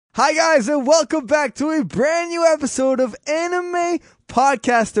Hi guys, and welcome back to a brand new episode of Anime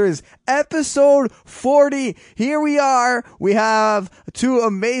Podcasters, episode 40. Here we are. We have two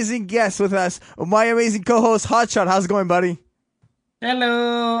amazing guests with us. My amazing co-host, Hotshot. How's it going, buddy?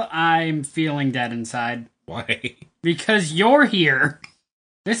 Hello. I'm feeling dead inside. Why? Because you're here.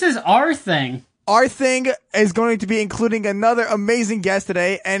 This is our thing. Our thing is going to be including another amazing guest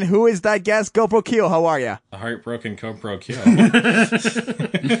today. And who is that guest? GoPro Kyo, how are ya? The heartbroken GoPro Kyo.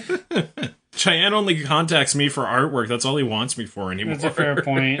 Cheyenne only contacts me for artwork. That's all he wants me for anymore. That's a fair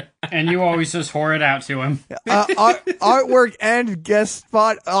point. And you always just whore it out to him. Artwork and guest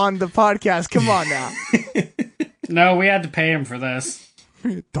spot on the podcast. Come on now. No, we had to pay him for this.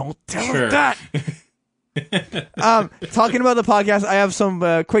 Don't tell him that. Talking about the podcast, I have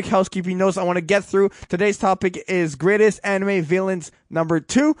some quick housekeeping notes I want to get through. Today's topic is Greatest Anime Villains number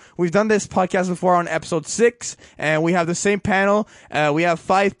 2. We've done this podcast before on episode 6, and we have the same panel. We have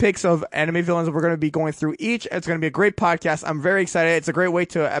 5 picks of anime villains that we're going to be going through each. It's going to be a great podcast. I'm very excited. It's a great way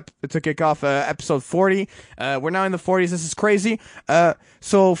to kick off episode 40. We're now in the 40s. This is crazy.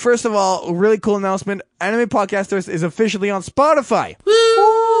 So first of all, a really cool announcement. Anime Podcasters is officially on Spotify.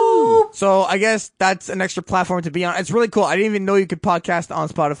 Woo! So I guess that's an extra platform to be on. It's really cool. I didn't even know you could podcast on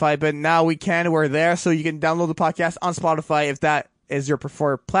Spotify, but now we can. We're there, so you can download the podcast on Spotify if that is your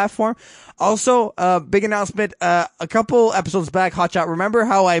preferred platform. Also, big announcement. A couple episodes back, Hotshot, remember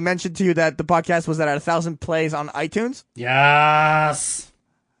how I mentioned to you that the podcast was at 1,000 plays on iTunes? Yes.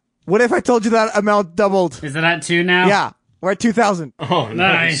 What if I told you that amount doubled? Is it at 2 now? Yeah, we're at 2,000. Oh,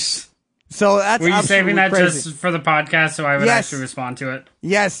 Nice. So that's Were you saving that crazy. just for the podcast so I would actually respond to it?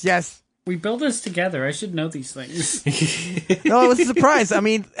 Yes. We build this together. I should know these things. No, it was a surprise. I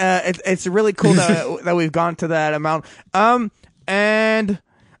mean, it's really cool that we've gone to that amount.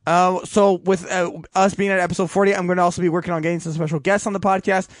 So with us being at episode 40, I'm going to also be working on getting some special guests on the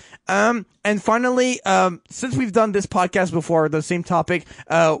podcast. And finally, since we've done this podcast before, the same topic,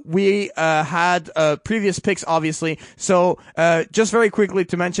 we had previous picks, obviously. So just very quickly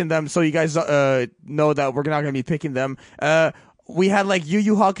to mention them, so you guys know that we're not going to be picking them. We had like Yu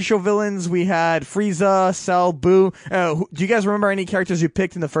Yu Hakusho villains. We had Frieza, Cell, Boo. Do you guys remember any characters you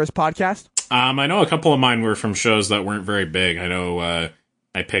picked in the first podcast? I know a couple of mine were from shows that weren't very big. I know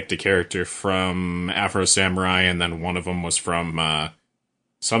I picked a character from Afro Samurai, and then one of them was from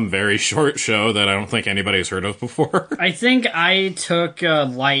some very short show that I don't think anybody's heard of before. I think I took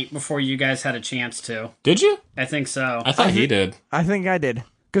Light before you guys had a chance to. Did you? I think so. I thought he did. I think I did.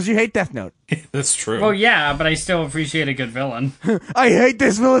 Because you hate Death Note. That's true. Well, yeah, but I still appreciate a good villain. I hate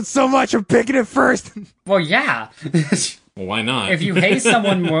this villain so much, I'm picking it first. Well, yeah. Well, why not? If you hate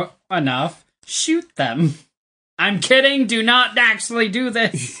someone enough, shoot them. I'm kidding. Do not actually do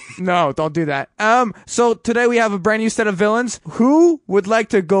this. No, don't do that. So today we have a brand new set of villains. Who would like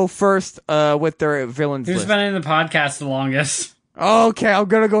to go first with their villains Who's list? been in the podcast the longest? Okay, I'm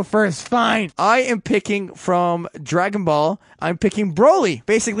gonna go first. Fine. I am picking from Dragon Ball. I'm picking Broly.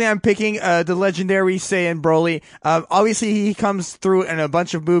 Basically, I'm picking the legendary Saiyan Broly. Obviously, he comes through in a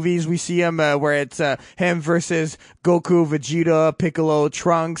bunch of movies. We see him where it's him versus Goku, Vegeta, Piccolo,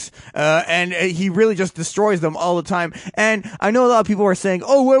 Trunks, and he really just destroys them all the time. And I know a lot of people are saying,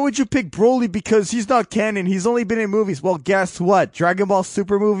 "Oh, why would you pick Broly? Because he's not canon. He's only been in movies." Well, guess what? Dragon Ball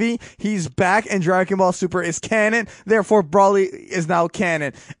Super movie. He's back, and Dragon Ball Super is canon. Therefore, Broly is now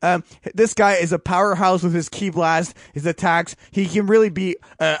canon. This guy is a powerhouse with his Ki Blast, his attacks. He can really be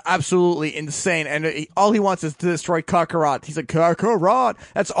absolutely insane, and all he wants is to destroy Kakarot. He's like, Kakarot!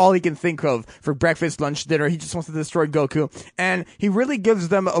 That's all he can think of for breakfast, lunch, dinner. He just wants to destroy Goku, and he really gives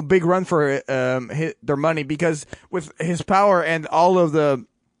them a big run for their money, because with his power and all of the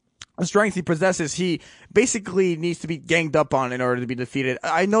strength he possesses, he basically needs to be ganged up on in order to be defeated.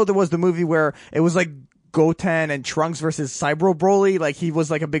 I know there was the movie where it was like Goten and Trunks versus Cyber Broly, like he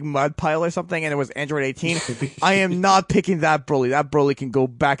was like a big mud pile or something, and it was Android 18. I am not picking that Broly. That Broly can go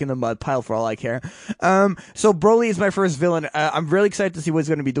back in the mud pile for all I care. So Broly is my first villain. I'm really excited to see what he's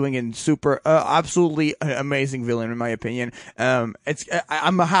going to be doing in Super. Absolutely amazing villain in my opinion. I'm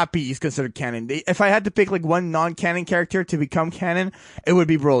happy he's considered canon. If I had to pick like one non-canon character to become canon, it would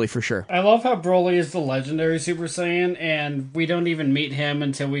be Broly for sure. I love how Broly is the legendary Super Saiyan, and we don't even meet him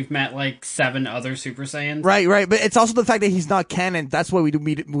until we've met like 7 other Super Saiyans. Right. But it's also the fact that he's not canon. That's why we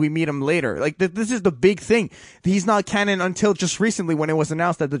meet him later. Like, this is the big thing. He's not canon until just recently when it was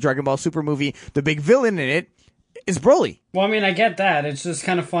announced that the Dragon Ball Super movie, the big villain in it, is Broly. Well, I mean, I get that. It's just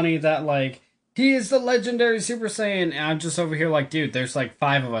kind of funny that, like, he is the legendary Super Saiyan, and I'm just over here like, dude, there's like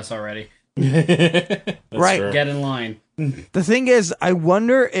 5 of us already. Right. True. Get in line. The thing is, I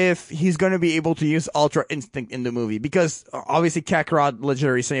wonder if he's going to be able to use Ultra Instinct in the movie, because obviously Kakarot,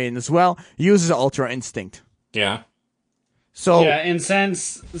 Legendary Saiyan as well, uses Ultra Instinct. Yeah. So Yeah, and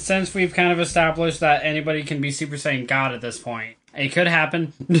since we've kind of established that anybody can be Super Saiyan God at this point, it could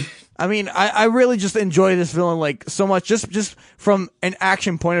happen. I mean, I really just enjoy this villain like so much, just from an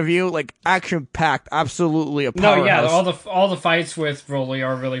action point of view, like action packed, absolutely a powerhouse. No, yeah, all the fights with Broly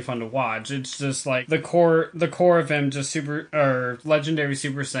are really fun to watch. It's just like the core of him, just legendary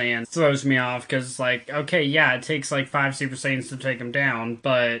Super Saiyan throws me off, because like, okay, yeah, it takes like 5 Super Saiyans to take him down,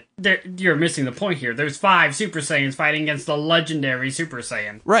 but you're missing the point here. There's 5 Super Saiyans fighting against the legendary Super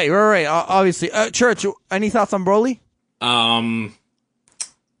Saiyan. Right. Obviously, Church. Any thoughts on Broly?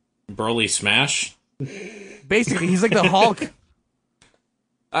 Broly Smash. Basically, he's like the Hulk.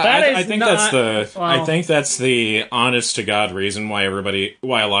 I think that's the honest to God reason why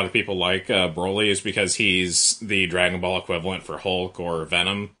a lot of people like Broly is because he's the Dragon Ball equivalent for Hulk or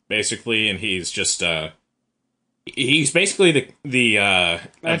Venom, basically, and he's just he's basically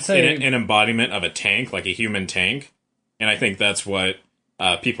an embodiment of a tank, like a human tank, and I think that's what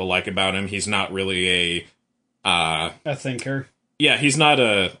people like about him. He's not really a thinker. Yeah, he's not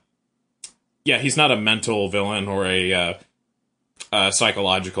a mental villain or a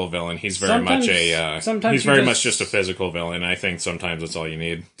psychological villain. He's very much just a physical villain. I think sometimes that's all you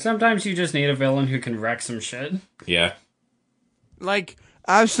need. Sometimes you just need a villain who can wreck some shit. Yeah. Like,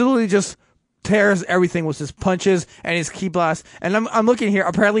 absolutely just tears everything with his punches and his ki blast. And I'm looking here.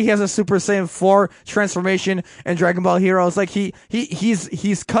 Apparently, he has a Super Saiyan 4 transformation in Dragon Ball Heroes. Like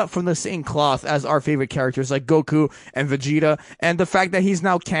he's cut from the same cloth as our favorite characters like Goku and Vegeta. And the fact that he's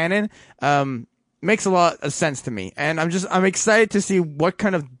now canon, makes a lot of sense to me, and I'm excited to see what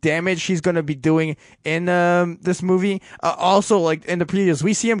kind of damage he's going to be doing in this movie. Also, like in the previews,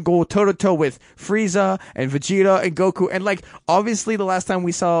 we see him go toe to toe with Frieza and Vegeta and Goku, and like obviously the last time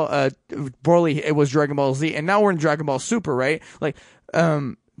we saw Broly, it was Dragon Ball Z, and now we're in Dragon Ball Super, right? Like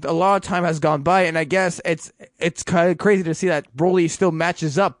a lot of time has gone by, and I guess it's kind of crazy to see that Broly still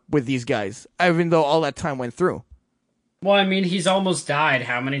matches up with these guys, even though all that time went through. Well, I mean, he's almost died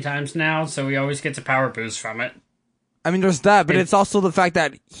how many times now, so he always gets a power boost from it. I mean, there's that, but it's also the fact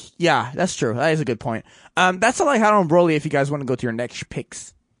that, yeah, that's true. That is a good point. That's all I had on Broly. If you guys want to go to your next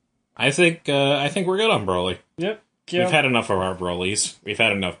picks, I think we're good on Broly. Yep. We've had enough of our Brolys. We've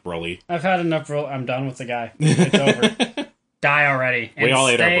had enough Broly. I've had enough Broly. I'm done with the guy. It's over. Die already. And we all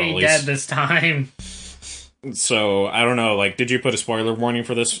ate our stay Brolys. dead this time. So I don't know. Like, did you put a spoiler warning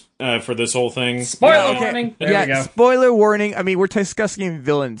for this whole thing? Spoiler warning. There we go. Spoiler warning. I mean, we're discussing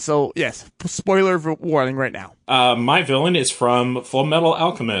villains, so yes, spoiler warning right now. My villain is from Full Metal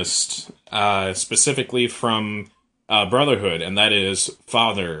Alchemist, specifically from Brotherhood, and that is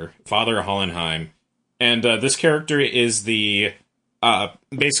Father Hollenheim. And this character is the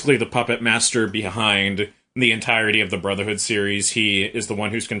basically the puppet master behind the entirety of the Brotherhood series. He is the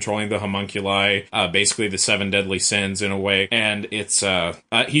one who's controlling the homunculi, basically the 7 deadly sins in a way. And it's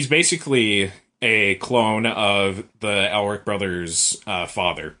he's basically a clone of the Elric brothers'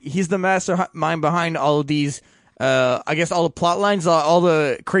 father. He's the mastermind behind all of these, I guess, all the plot lines, all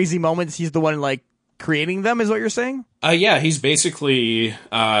the crazy moments. He's the one, like, creating them, is what you're saying? Yeah, he's basically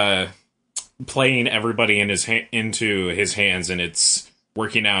playing everybody into his hands, and it's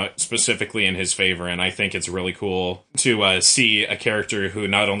working out specifically in his favor, and I think it's really cool to see a character who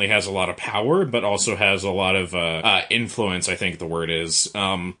not only has a lot of power, but also has a lot of influence, I think the word is.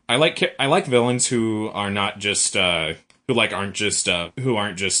 I like villains who are not just who aren't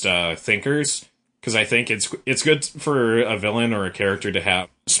just thinkers, because I think it's good for a villain or a character to have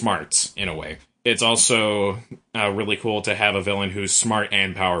smarts in a way. It's also really cool to have a villain who's smart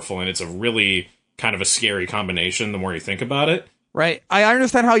and powerful, and it's a really kind of a scary combination the more you think about it. Right. I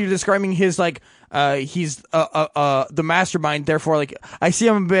understand how you're describing his, like, he's the mastermind, therefore, like, I see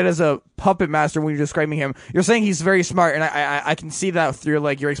him a bit as a puppet master when you're describing him. You're saying he's very smart, and I can see that through,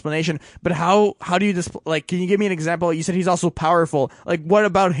 like, your explanation, but how do you just, like, can you give me an example? You said he's also powerful. Like, what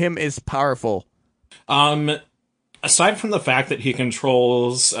about him is powerful? Aside from the fact that he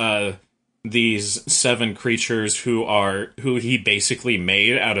controls, these 7 creatures who he basically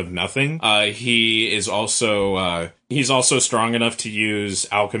made out of nothing. He's also strong enough to use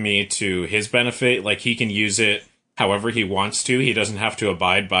alchemy to his benefit. Like, he can use it however he wants to. He doesn't have to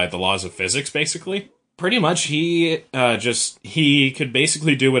abide by the laws of physics, basically. Pretty much, he could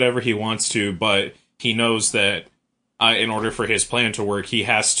basically do whatever he wants to, but he knows that in order for his plan to work, he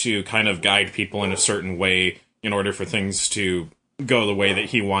has to kind of guide people in a certain way in order for things to go the way that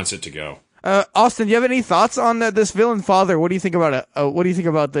he wants it to go. Austin, do you have any thoughts on this villain, Father? What do you think about it? What do you think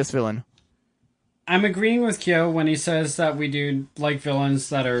about this villain? I'm agreeing with Kyo when he says that we do like villains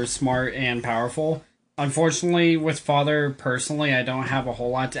that are smart and powerful. Unfortunately, with Father, personally, I don't have a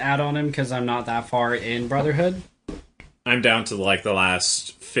whole lot to add on him because I'm not that far in Brotherhood. I'm down to like the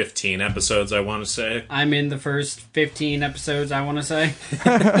last 15 episodes, I want to say. I'm in the first 15 episodes, I want to say.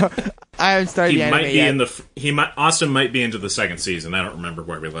 I haven't started the anime yet. Austin might be into the second season. I don't remember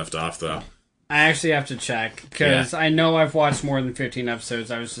where we left off, though. I actually have to check, because I know I've watched more than 15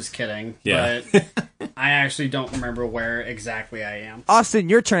 episodes. I was just kidding. Yeah. But I actually don't remember where exactly I am. Austin,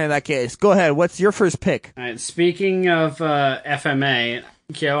 your turn in that case. Go ahead. What's your first pick? All right, speaking of FMA,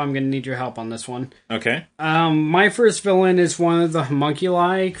 Kyo, I'm going to need your help on this one. Okay. My first villain is one of the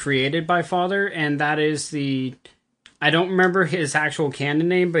homunculi created by Father, and that is the... I don't remember his actual canon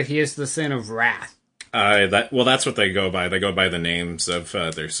name, but he is the Sin of Wrath. That's what they go by. They go by the names of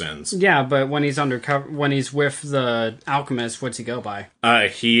their sins. Yeah, but when he's undercover, when he's with the alchemist, what's he go by?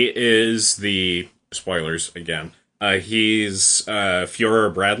 He is the spoilers again. He's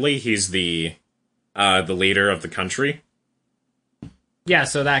Führer Bradley. He's the leader of the country. Yeah,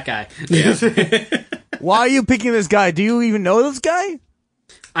 so that guy. Yeah. Why are you picking this guy? Do you even know this guy?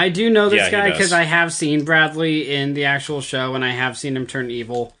 I do know this Yeah, guy he does. because I have seen Bradley in the actual show, and I have seen him turn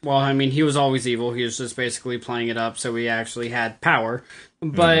evil. Well, I mean, he was always evil. He was just basically playing it up, so he actually had power.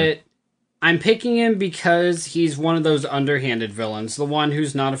 But I'm picking him because he's one of those underhanded villains. The one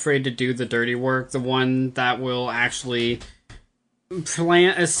who's not afraid to do the dirty work. The one that will actually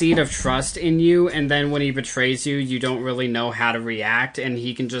plant a seed of trust in you, and then when he betrays you, you don't really know how to react, and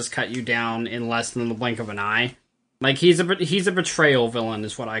he can just cut you down in less than the blink of an eye. Like, he's a betrayal villain,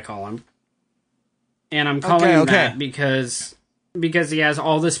 is what I call him. And I'm calling him that because he has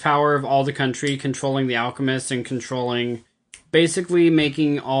all this power of all the country, controlling the alchemists and controlling, basically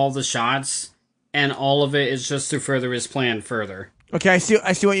making all the shots, and all of it is just to further his plan further. Okay, I see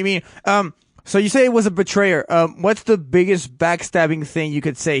what you mean. So you say it was a betrayer. What's the biggest backstabbing thing you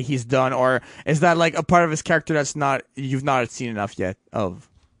could say he's done, or is that like a part of his character you've not seen enough yet of?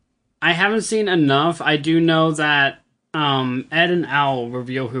 I haven't seen enough. I do know that Ed and Al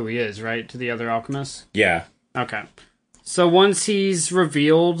reveal who he is, right, to the other alchemists? Yeah. Okay. So once he's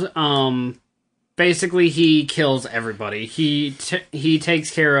revealed, basically he kills everybody. He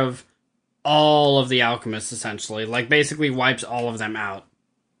takes care of all of the alchemists, essentially. Like, basically wipes all of them out.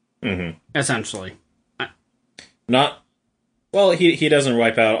 Mm-hmm. Essentially. He doesn't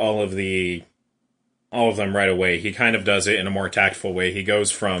wipe out all of them right away. He kind of does it in a more tactful way. He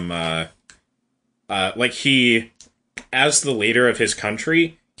goes from, as the leader of his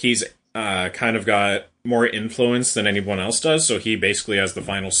country, he's kind of got more influence than anyone else does, so he basically has the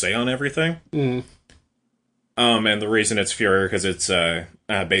final say on everything. Mm. And the reason it's Führer, because it's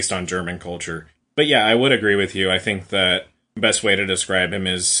based on German culture. But yeah, I would agree with you. I think that the best way to describe him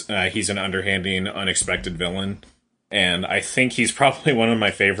is he's an underhanding, unexpected villain. And I think he's probably one of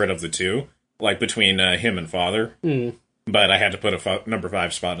my favorite of the two. Like, between him and Father. Mm. But I had to put a number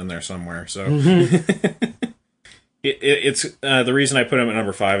 5 spot in there somewhere, so... it's the reason I put him at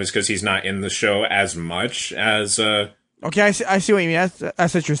number 5 is because he's not in the show as much as... Okay, I see what you mean.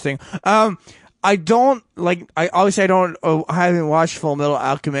 That's interesting. I don't, I haven't watched Full Metal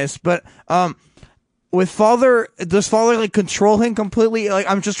Alchemist, but, with Father, does Father, control him completely?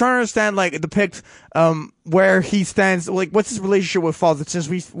 I'm just trying to understand, depict, where he stands, what's his relationship with Father, since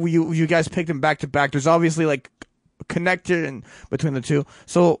you guys picked him back to back. There's obviously, connected in between the two.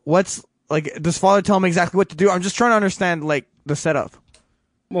 So, does Father tell him exactly what to do? I'm just trying to understand, the setup.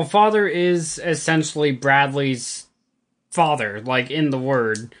 Well, Father is essentially Bradley's father, in the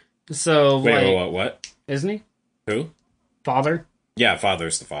word. So, Wait, what? Isn't he? Who? Father? Yeah,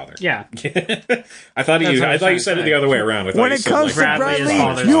 Father's the father. Yeah. I thought you said it the other way around. I thought When you it said, comes to Bradley is Bradley,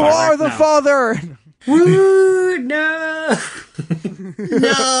 Father's you father. are the No. father! Woo! No!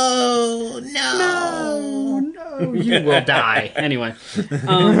 No. You will die. Anyway.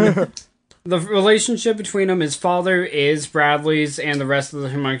 The relationship between them is Father is Bradley's and the rest of the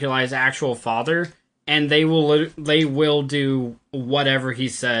homunculi's actual father, and they will do whatever he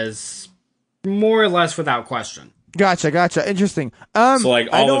says, more or less without question. Gotcha. Interesting. So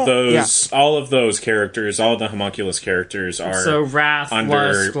all of those characters, all the homunculus characters are So Wrath,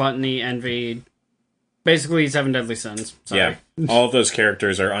 under- Lust, Gluttony, Envy, basically 7 deadly sins. Sorry. Yeah, all of those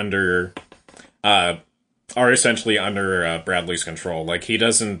characters are essentially under Bradley's control. He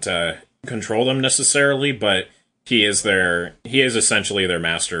doesn't control them necessarily, but he is essentially their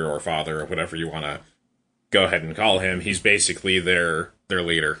master or father or whatever you want to go ahead and call him. He's basically their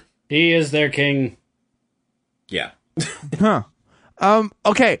leader. He is their king. Yeah. Huh.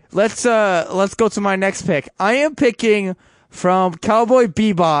 Okay, let's go to my next pick. I am picking from Cowboy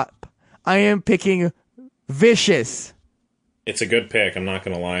Bebop. I am picking Vicious. It's a good pick, I'm not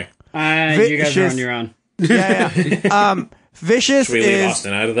going to lie. You guys are on your own. Yeah. Vicious Should we leave is...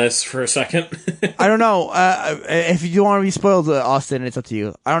 Austin out of this for a second? I don't know. If you want to be spoiled, Austin, it's up to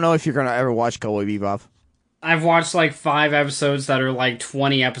you. I don't know if you're going to ever watch Cowboy Bebop. I've watched like 5 episodes that are like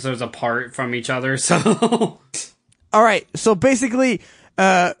 20 episodes apart from each other, so... All right, so basically,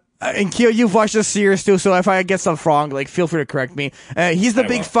 and Kyo, you've watched this series too, so if I get stuff wrong, like, feel free to correct me. He's the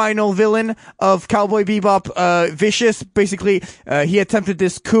big final villain of Cowboy Bebop. Vicious, basically, he attempted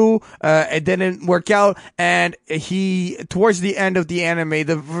this coup, it didn't work out, and he, towards the end of the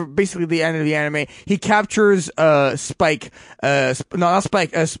anime, basically the end of the anime, he captures, Spike, one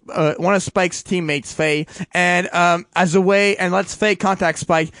of Spike's teammates, Faye, and, as a way, and lets Faye contact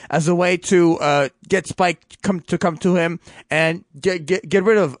Spike as a way to, get Spike come to him and get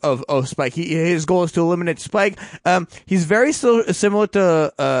rid of Spike. His goal is to eliminate Spike. He's very similar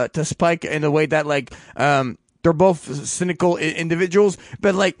to Spike in the way that like they're both cynical individuals,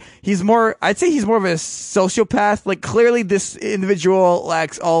 but like I'd say he's more of a sociopath. Like clearly this individual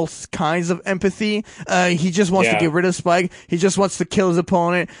lacks all kinds of empathy. He just wants to get rid of Spike. He just wants to kill his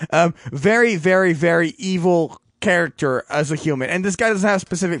opponent. Very, very, very evil character as a human, and this guy doesn't have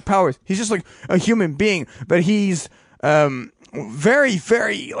specific powers. He's just like a human being, but he's very,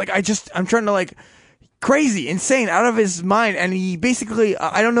 very like I'm trying to like crazy, insane, out of his mind, and he basically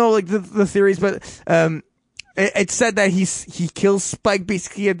I don't know like the theories, but it said that he kills Spike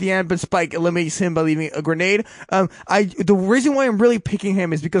basically at the end, but Spike eliminates him by leaving a grenade. The reason why I'm really picking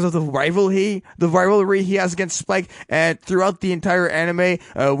him is because of the rivalry he has against Spike, and throughout the entire anime,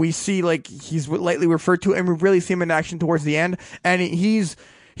 we see like he's lightly referred to, and we really see him in action towards the end, and he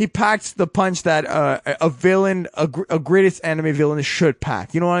packs the punch that a villain, a greatest anime villain should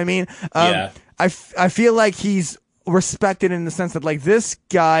pack. You know what I mean? I feel like he's respected in the sense that like this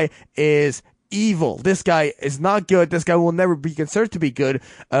guy is evil. This guy is not good. This guy will never be considered to be good.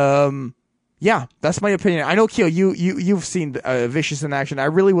 Yeah, that's my opinion. I know, Kyo, you've seen Vicious in action. I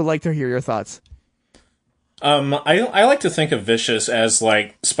really would like to hear your thoughts. I like to think of Vicious as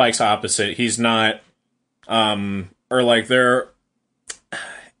like Spike's opposite. He's not, or like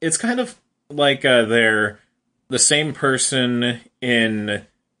it's kind of like they're the same person in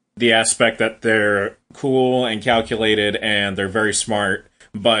the aspect that they're cool and calculated and they're very smart,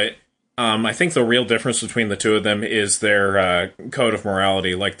 but I think the real difference between the two of them is their code of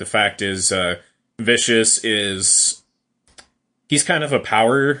morality. Like, the fact is, Vicious he's kind of a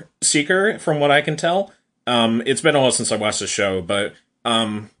power seeker, from what I can tell. It's been a while since I watched the show, but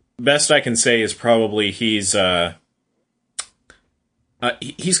best I can say is probably he's kind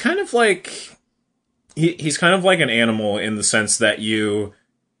of like he's kind of like an animal in the sense that you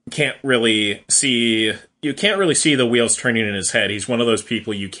can't really see the wheels turning in his head. He's one of those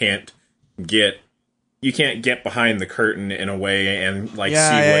people you can't get behind the curtain in a way and like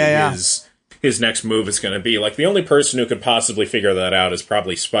his next move is going to be. Like, the only person who could possibly figure that out is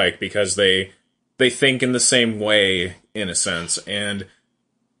probably Spike, because they think in the same way in a sense, and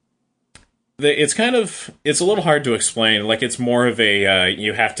it's a little hard to explain. Like, it's more of a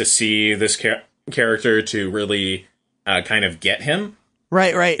you have to see this character to really kind of get him.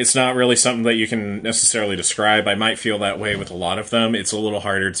 Right. It's not really something that you can necessarily describe. I might feel that way with a lot of them. It's a little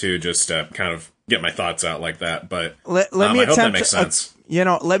harder to just kind of get my thoughts out like that. But let me I hope that makes sense.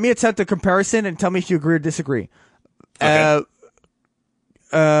 Let me attempt a comparison and tell me if you agree or disagree. Okay.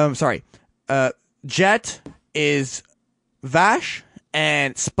 Sorry. Jet is Vash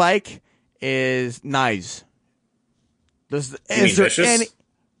and Spike is Knives. Is there Vicious? any?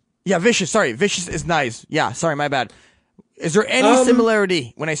 Yeah, Vicious. Sorry, Vicious is Knives. Yeah, sorry, my bad. Is there any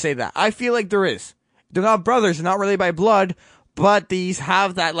similarity when I say that? I feel like there is. They're not brothers, they're not really by blood, but these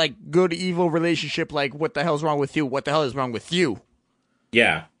have that like good evil relationship. Like, what the hell's wrong with you? What the hell is wrong with you?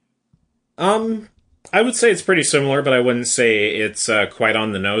 Yeah. I would say it's pretty similar, but I wouldn't say it's quite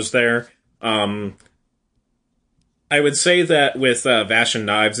on the nose there. I would say that with Vash and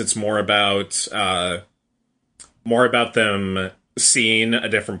Knives, it's more about them seeing a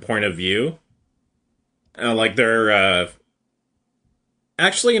different point of view. Like, they're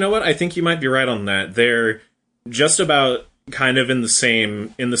actually, you know what? I think you might be right on that. They're just about kind of in the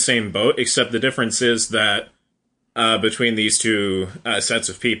same boat, except the difference is that between these two sets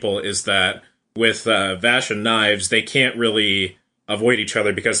of people is that with Vash and Knives, they can't really avoid each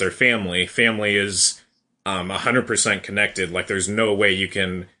other because they're family. Family is 100% connected. Like, there's no way you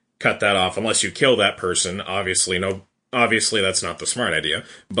can cut that off unless you kill that person. Obviously, that's not the smart idea.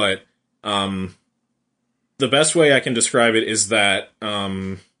 But the best way I can describe it is that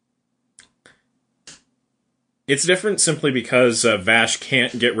It's different simply because Vash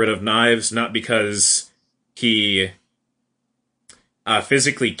can't get rid of knives, not because he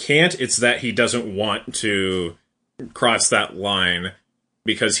physically can't. It's that he doesn't want to cross that line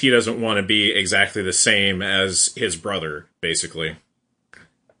because he doesn't want to be exactly the same as his brother, basically.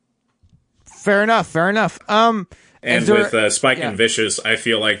 Fair enough. Fair enough. And with Spike and Vicious, I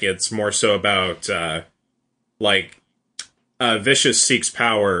feel like it's more so about Vicious seeks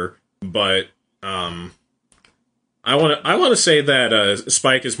power, but I want to say that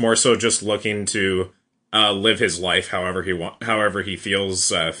Spike is more so just looking to live his life however he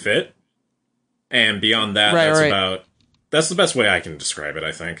feels fit, and beyond that, that's the best way I can describe it,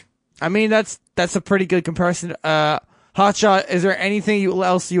 I think. I mean, that's a pretty good comparison. Hotshot, is there anything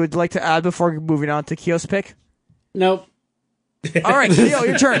else you would like to add before moving on to Keo's pick? Nope. All right, Keo,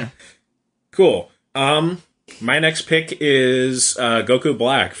 your turn. Cool. My next pick is Goku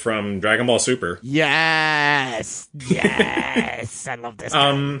Black from Dragon Ball Super. Yes, I love this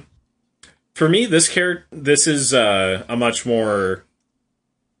guy. For me, this is a much more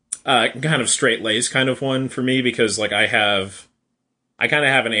kind of straight-laced kind of one for me, because like I kind of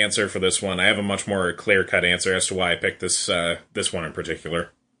have an answer for this one. I have a much more clear-cut answer as to why I picked this one in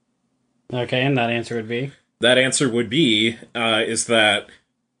particular. Okay, and that answer would be? That answer would be is that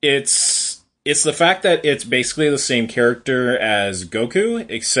it's the fact that it's basically the same character as Goku,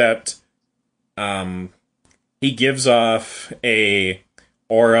 except he gives off a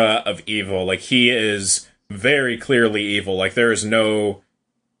aura of evil. Like, he is very clearly evil. Like, there's no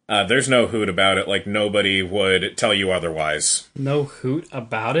hoot about it. Like, nobody would tell you otherwise. No hoot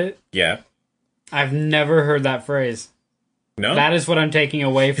about it? Yeah. I've never heard that phrase. No? That is what I'm taking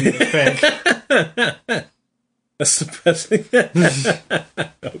away from this pick. That's the best thing.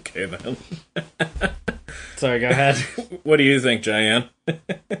 Okay, then. Sorry, go ahead. What do you think, Cheyenne?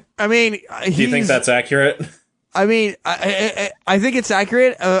 I mean, do you think that's accurate? I mean, I think it's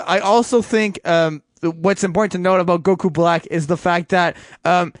accurate. I also think what's important to note about Goku Black is the fact that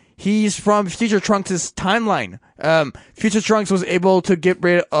he's from Future Trunks' timeline. Future Trunks was able to get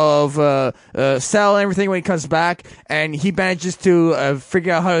rid of Cell and everything when he comes back, and he manages to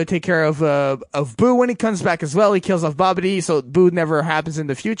figure out how to take care of Boo when he comes back as well. He kills off Babidi, so Boo never happens in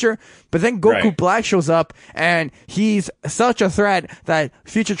the future. But then Goku Black shows up, and he's such a threat that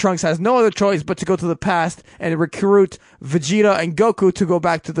Future Trunks has no other choice but to go to the past and recruit Vegeta and Goku to go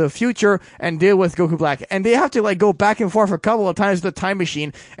back to the future and deal with Goku Black. And they have to like go back and forth a couple of times with the time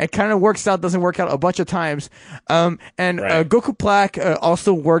machine. It kind of works out, doesn't work out a bunch of times. Goku Black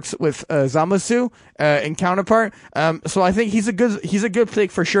also works with Zamasu in Counterpart. So I think he's a good pick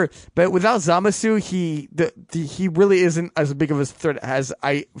for sure. But without Zamasu, he really isn't as big of a threat as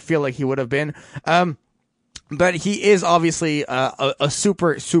I feel like he would have been. But he is obviously a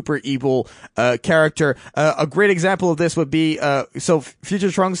super, super evil character. A great example of this would be, so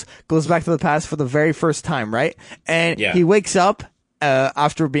Future Trunks goes back to the past for the very first time, right? And he wakes up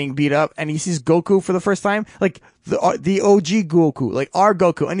after being beat up, and he sees Goku for the first time, like the OG Goku, like our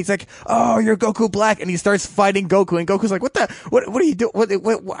Goku, and he's like, "Oh, you're Goku Black," and he starts fighting Goku, and Goku's like, "What are you doing?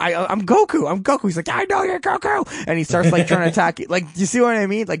 I'm Goku." He's like, "I know you're Goku," and he starts like trying to attack you. Like, you see what I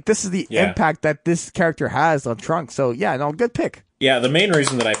mean? Like, this is the impact that this character has on Trunks. So yeah, no, good pick. Yeah, the main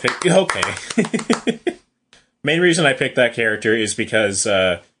reason that I picked main reason I picked that character is because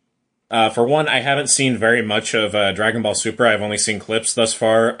for one, I haven't seen very much of Dragon Ball Super. I've only seen clips thus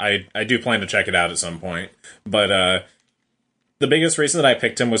far. I do plan to check it out at some point. But the biggest reason that I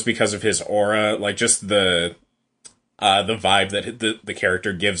picked him was because of his aura, like just the vibe that the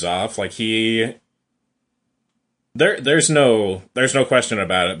character gives off. Like there's no question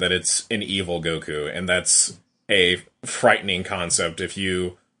about it that it's an evil Goku, and that's a frightening concept. If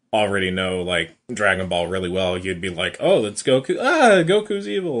you already know like Dragon Ball really well, you'd be like, "Oh, that's Goku. Goku's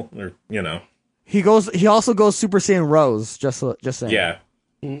evil," or you know. He also goes Super Saiyan Rose. Just saying. Yeah.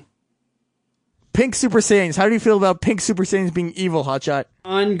 Pink Super Saiyans. How do you feel about Pink Super Saiyans being evil, Hotshot?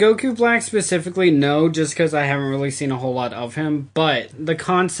 On Goku Black specifically, no, just because I haven't really seen a whole lot of him. But the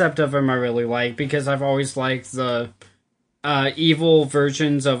concept of him I really like, because I've always liked the evil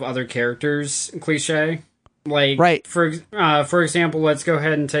versions of other characters cliche. Like, for example, let's go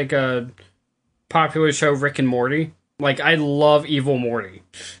ahead and take a popular show, Rick and Morty. Like, I love evil Morty.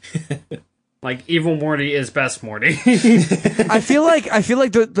 Like, evil Morty is best Morty. I feel like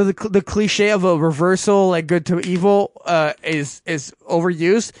the cliche of a reversal, like good to evil, is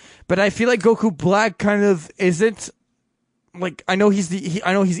overused. But I feel like Goku Black kind of isn't like I know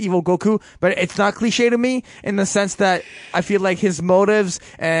I know he's evil Goku, but it's not cliche to me in the sense that I feel like his motives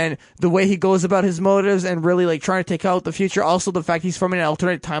and the way he goes about his motives and really like trying to take out the future. Also, the fact he's from an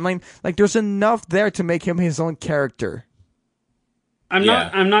alternate timeline, like there's enough there to make him his own character. I'm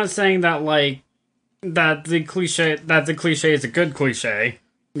not saying that like that the cliche is a good cliche.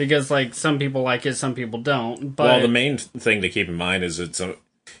 Because, like, some people like it, some people don't. But well, the main thing to keep in mind is it's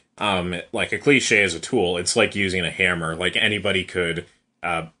like a cliche is a tool. It's like using a hammer. Like, anybody could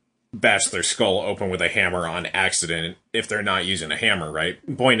bash their skull open with a hammer on accident if they're not using a hammer, right?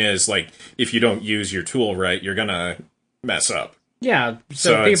 Point is, like, if you don't use your tool right, you're gonna mess up. Yeah,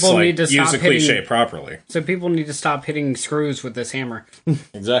 so people need to use stop a cliche properly. So people need to stop hitting screws with this hammer.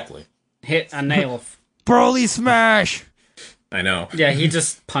 Exactly. Hit a nail. Broly smash! I know. Yeah, he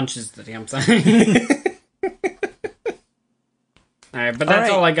just punches the damn thing. Alright, but that's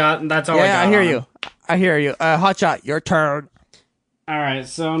all I got. That's all I got. Yeah, I hear you. Hotshot, your turn. Alright,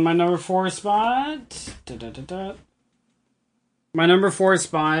 so in my number 4 spot... My number 4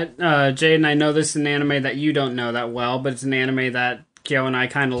 spot, Jaden, I know this is an anime that you don't know that well, but it's an anime that Kyo and I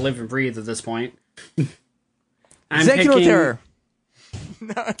kind of live and breathe at this point. Zeki Terror.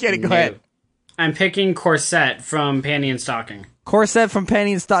 No, I'm kidding. Go ahead. I'm picking Corset from Panty and Stocking. Corset from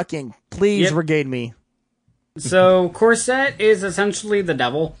Panty and Stocking. Please regale me. So, Corset is essentially the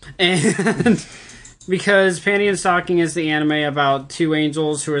devil. And because Panty and Stocking is the anime about two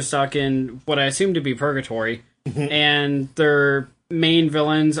angels who are stuck in what I assume to be purgatory. And their main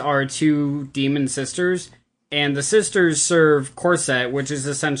villains are two demon sisters. And the sisters serve Corset, which is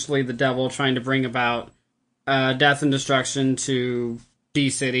essentially the devil trying to bring about death and destruction to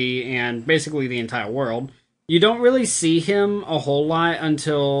D-City and basically the entire world. You don't really see him a whole lot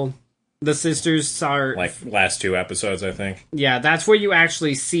until the sisters start... Like, last 2 episodes, I think. Yeah, that's where you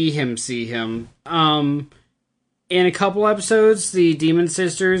actually see him. In a couple episodes, the Demon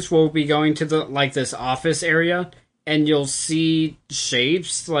Sisters will be going to this office area, and you'll see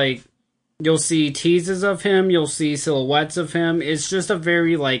shapes, like, you'll see teases of him, you'll see silhouettes of him. It's just a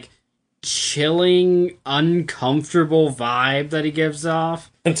very, like, chilling, uncomfortable vibe that he gives off.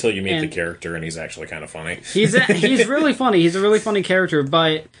 Until you meet the character, and he's actually kind of funny. He's really funny. He's a really funny character,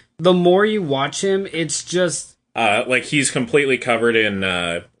 but the more you watch him, it's just... like, he's completely covered in,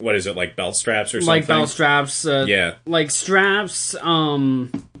 what is it, like belt straps or something? Like belt straps. Yeah. Like straps,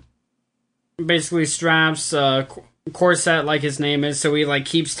 basically straps, corset, like his name is, so he, like,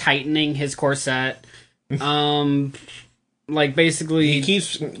 keeps tightening his corset. Like, basically... He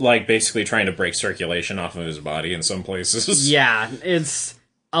keeps, like, basically trying to break circulation off of his body in some places. Yeah, it's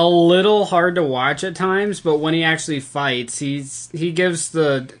a little hard to watch at times, but when he actually fights, he gives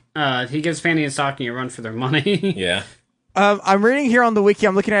Fanny and Stocking a run for their money. Yeah. I'm reading here on the wiki,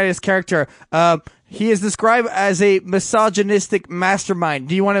 I'm looking at his character. He is described as a misogynistic mastermind.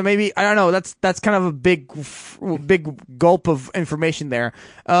 Do you want to maybe, I don't know, that's kind of a big gulp of information there.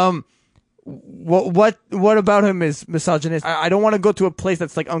 What about him is misogynist? I don't want to go to a place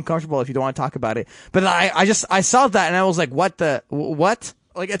that's like uncomfortable if you don't want to talk about it. But I saw that and I was like, what?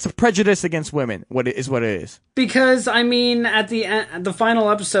 Like, it's a prejudice against women. What it is. Because, I mean, at the final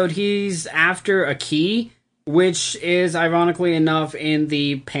episode, he's after a key, which is, ironically enough, in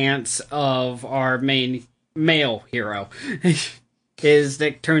the pants of our main male hero. His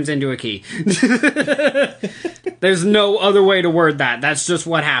dick turns into a key. There's no other way to word that. That's just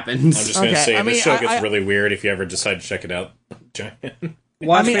what happens. I'm just going to say, this show gets really weird if you ever decide to check it out.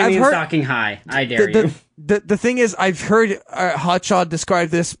 Watch Fanny and Stocking High. I dare you. The thing is, I've heard Hotshot describe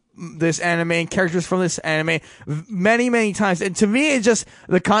this anime and characters from this anime many times, and to me, it just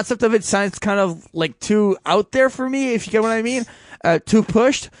the concept of it sounds kind of like too out there for me. If you get what I mean, too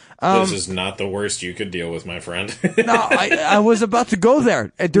pushed. This is not the worst you could deal with, my friend. No, I was about to go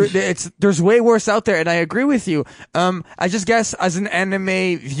there. There's way worse out there, and I agree with you. I just guess as an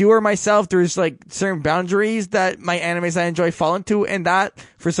anime viewer myself, there's like certain boundaries that my animes I enjoy fall into, and that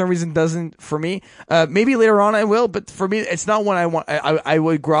for some reason doesn't for me. Maybe later on I will, but for me, it's not one I want. I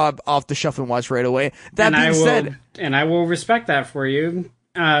would grab off the shelf and watch right away. That being said, and I will respect that for you.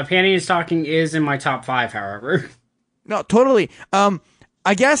 Panty and Stocking is in my top 5, however. No, totally.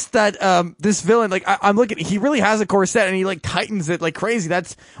 I guess that this villain, like I'm looking, he really has a corset and he like tightens it like crazy.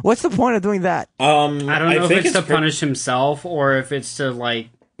 What's the point of doing that? I don't know if it's to punish himself or if it's to like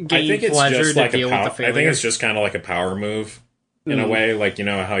gain pleasure to deal with the failure. I think it's just kind of like a power move in a way. Like, you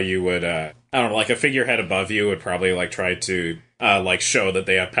know how you would, I don't know, like a figurehead above you would probably like try to like show that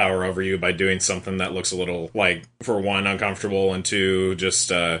they have power over you by doing something that looks a little like, for one, uncomfortable, and two,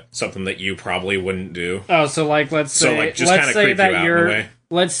 just something that you probably wouldn't do. Oh, so like let's say just kind of creep you out in a way.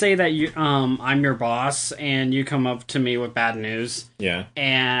 let's say that I'm your boss and you come up to me with bad news. Yeah.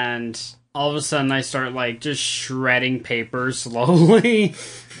 And all of a sudden I start like just shredding paper slowly.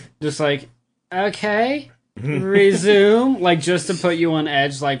 Just like, okay, resume. Like just to put you on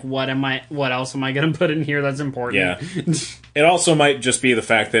edge, like what else am I gonna put in here that's important? Yeah. It also might just be the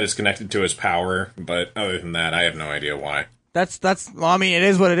fact that it's connected to his power, but other than that, I have no idea why. Well, I mean, it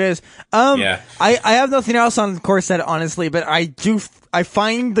is what it is. Yeah. I have nothing else on Corset, honestly, but I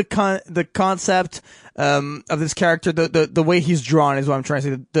find the concept, of this character, the way he's drawn is what I'm trying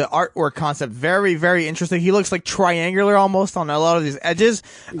to say. The artwork concept, very, very interesting. He looks like triangular almost on a lot of these edges.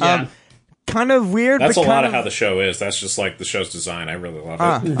 Yeah. Kind of weird. That's but a lot of how the show is. That's just like the show's design. I really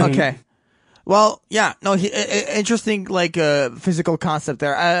love it. Okay. Well, yeah, no, interesting, like, physical concept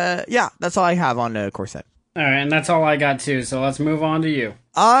there. Yeah, that's all I have on Corset. All right, and that's all I got too. So let's move on to you.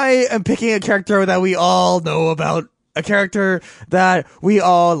 I am picking a character that we all know about, a character that we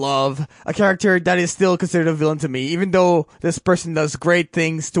all love, a character that is still considered a villain to me, even though this person does great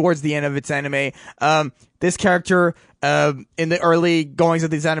things towards the end of its anime. This character, in the early goings of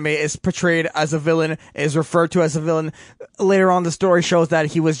this anime is portrayed as a villain, is referred to as a villain. Later on, the story shows that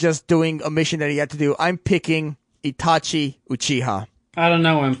he was just doing a mission that he had to do. I'm picking Itachi Uchiha. I don't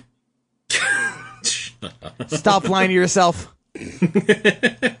know him. Stop lying to yourself.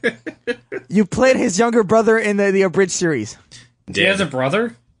 You played his younger brother in the Abridged series. He has a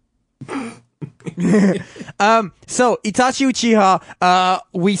brother? So Itachi Uchiha,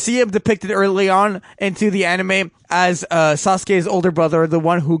 we see him depicted early on into the anime as Sasuke's older brother, the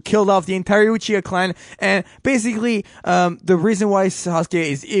one who killed off the entire Uchiha clan, and basically the reason why Sasuke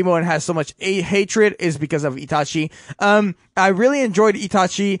is emo and has so much hatred is because of Itachi. I really enjoyed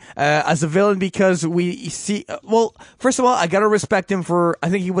Itachi as a villain because we see, well, first of all, I gotta respect him for, I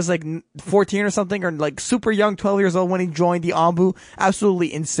think he was like 14 or something, or like super young, 12 years old when he joined the Anbu.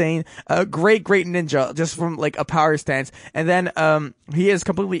 Absolutely insane. Great ninja, just from like a power stance. And then he is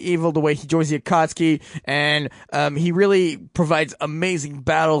completely evil the way he joins the Akatsuki, and he really provides amazing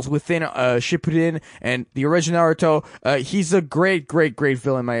battles within Shippuden and the original Naruto. He's a great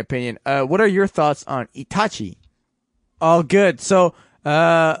villain in my opinion. What are your thoughts on Itachi? All good. So,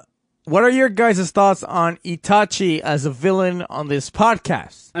 what are your guys' thoughts on Itachi as a villain on this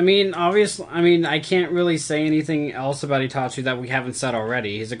podcast? I mean, obviously, I can't really say anything else about Itachi that we haven't said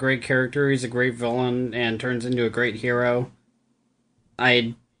already. He's a great character, he's a great villain, and turns into a great hero.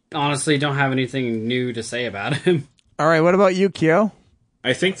 I honestly don't have anything new to say about him. Alright, what about you, Kyo?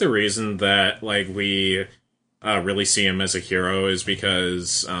 I think the reason that, like, we really see him as a hero is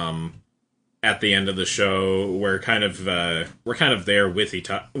because, at the end of the show, we're kind of there with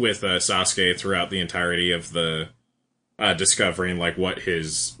Sasuke throughout the entirety of the discovering like what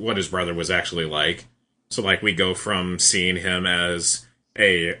his brother was actually like. So like we go from seeing him as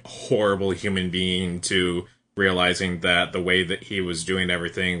a horrible human being to realizing that the way that he was doing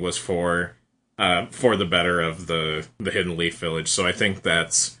everything was for the better of the Hidden Leaf Village. So I think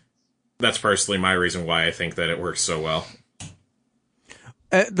that's personally my reason why I think that it works so well.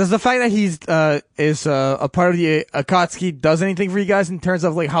 Does the fact that he's is a part of the Akatsuki does anything for you guys in terms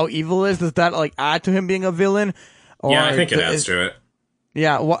of like how evil is? Does that like add to him being a villain? Or yeah, I think it adds to it.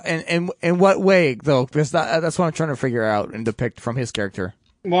 Yeah, and in what way though? Because that's what I'm trying to figure out and depict from his character.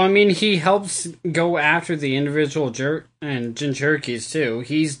 Well, I mean, he helps go after the individual Jinchurikis too.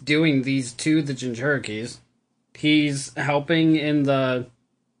 He's doing these to the Jinchurikis. He's helping in the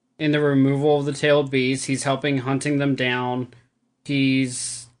removal of the tailed beasts. He's helping hunting them down.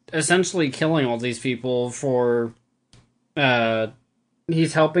 He's essentially killing all these people for,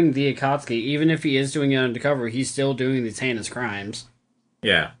 he's helping the Akatsuki. Even if he is doing it undercover, he's still doing these heinous crimes.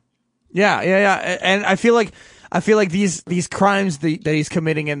 Yeah. Yeah. And I feel like these crimes that he's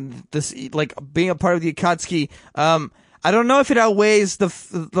committing and this, like, being a part of the Akatsuki, I don't know if it outweighs the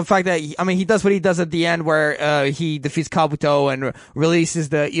fact that, he does what he does at the end where, he defeats Kabuto and releases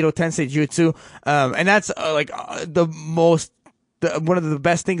the Ito Tensei Jutsu, and that's, one of the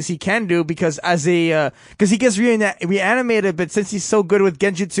best things he can do because cause he gets reanimated, but since he's so good with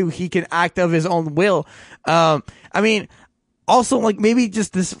Genjutsu, he can act of his own will. Also, like, maybe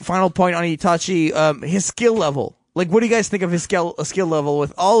just this final point on Itachi, his skill level. Like, what do you guys think of his skill level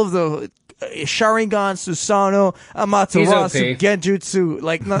with all of the Sharingan, Susanoo, Amaterasu, Genjutsu?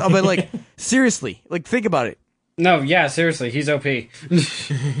 Like, no, but like, seriously, like, think about it. No, yeah, seriously, he's OP.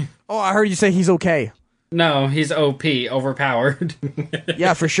 Oh, I heard you say he's okay. No, he's OP, overpowered.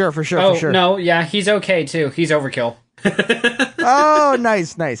 Yeah, for sure. No, yeah, he's okay too. He's overkill. Oh,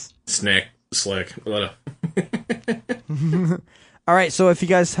 nice. Slick. All right, so if you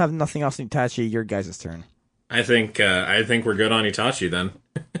guys have nothing else on Itachi, your guys' turn. I think we're good on Itachi then.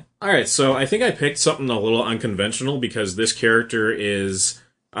 All right, so I think I picked something a little unconventional because this character is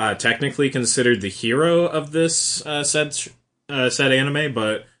technically considered the hero of this said anime,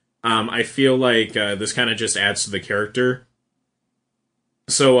 but I feel like this kind of just adds to the character.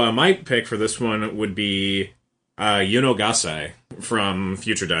 So my pick for this one would be Yuno Gasai from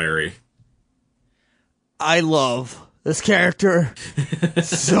Future Diary. I love this character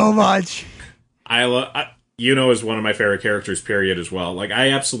so much. Yuno is one of my favorite characters, period, as well. Like, I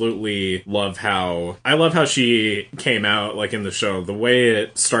absolutely love how she came out, like, in the show. The way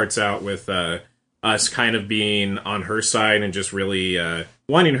it starts out with us kind of being on her side and just really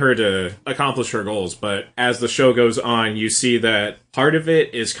wanting her to accomplish her goals. But as the show goes on, you see that part of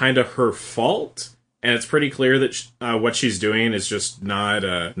it is kind of her fault. And it's pretty clear that what she's doing is just not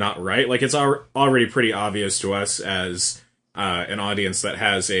right. Like, it's already pretty obvious to us as an audience that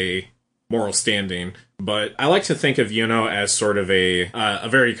has a moral standing. But I like to think of Yuno as sort of a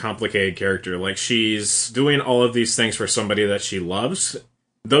very complicated character. Like, she's doing all of these things for somebody that she loves.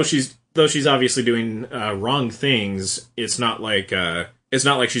 Though she's obviously doing wrong things, it's not like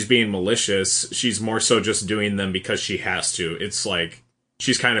she's being malicious. She's more so just doing them because she has to. It's like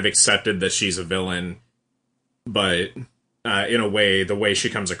she's kind of accepted that she's a villain, but in a way, the way she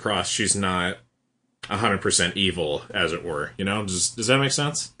comes across, she's not 100% evil, as it were. You know, does that make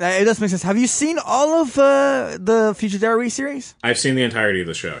sense? It does make sense. Have you seen all of the Future Diary series? I've seen the entirety of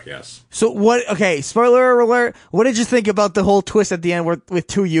the show, yes. So what? Okay, spoiler alert. What did you think about the whole twist at the end with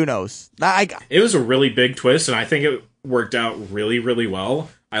two Yunos? It was a really big twist, and I think it worked out really, really well.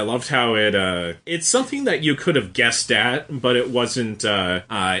 I loved how it's something that you could have guessed at, but it wasn't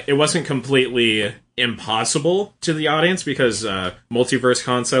completely impossible to the audience because multiverse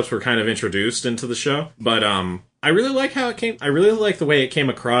concepts were kind of introduced into the show. But I really like how it came. I really like the way it came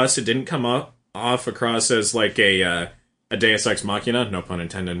across. It didn't come off across as like a Deus Ex Machina, no pun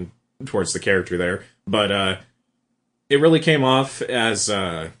intended towards the character there. But it really came off as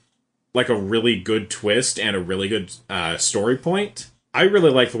like a really good twist and a really good story point. I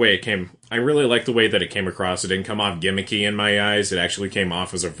really like the way it came. I really like the way that it came across. It didn't come off gimmicky in my eyes. It actually came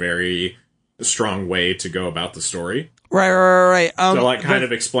off as a very strong way to go about the story. Right. So, like, kind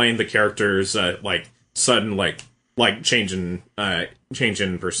of explain the characters, like sudden, like change in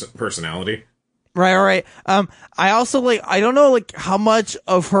personality. Right. I also I don't know how much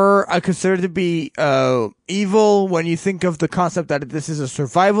of her I consider to be evil when you think of the concept that this is a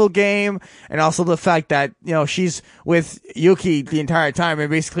survival game, and also the fact that she's with Yuki the entire time, and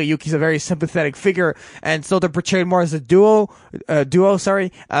basically Yuki's a very sympathetic figure, and so they're portrayed more as a duo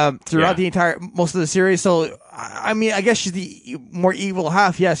throughout the entire most of the series. So I mean, I guess she's the more evil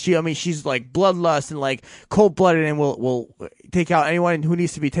half. Yes, she's like bloodlust and like cold-blooded and will take out anyone who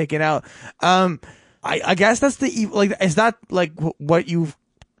needs to be taken out. I guess that's the evil. Like, is that like what you've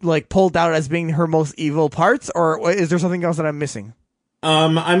like pulled out as being her most evil parts, or is there something else that I'm missing?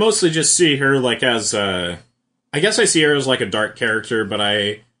 I mostly just see her like as I guess I see her as like a dark character, but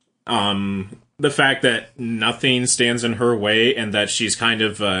the fact that nothing stands in her way and that she's kind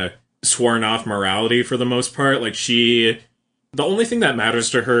of sworn off morality for the most part. Like, the only thing that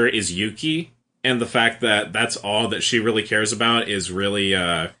matters to her is Yuki, and the fact that that's all that she really cares about is really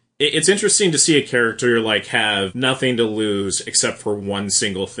it's interesting to see a character like have nothing to lose except for one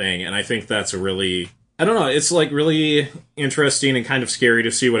single thing, and I think that's I don't know, it's like really interesting and kind of scary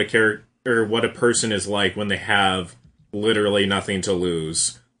to see what a character or what a person is like when they have literally nothing to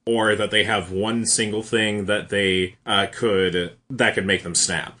lose, or that they have one single thing that they could make them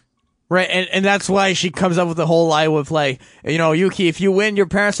snap. Right, and that's why she comes up with the whole lie with like, Yuki, if you win, your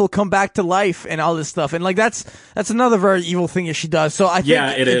parents will come back to life and all this stuff. And like that's another very evil thing that she does. So I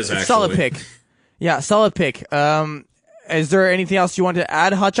think it's a solid pick. Yeah, solid pick. Is there anything else you want to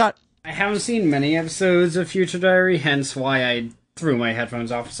add, Hotshot? I haven't seen many episodes of Future Diary, hence why I threw my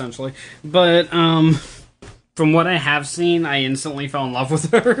headphones off essentially. But from what I have seen, I instantly fell in love with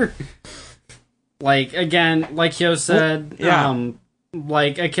her. Like, again, like Hyo said,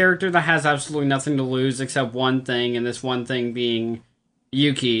 like a character that has absolutely nothing to lose except one thing, and this one thing being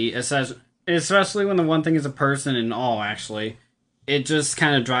Yuki, especially when the one thing is a person and all, actually. It just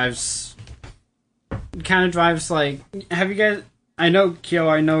kind of drives like, have you guys, I know, Kyo,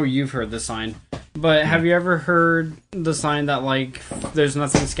 I know you've heard this sign, but have you ever heard the sign that, like, there's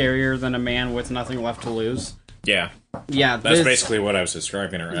nothing scarier than a man with nothing left to lose? Yeah. Yeah. That's basically what I was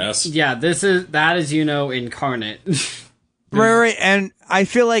describing her as. Yeah, that is incarnate. Right, and I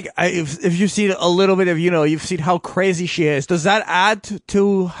feel like if you've seen a little bit of you've seen how crazy she is. Does that add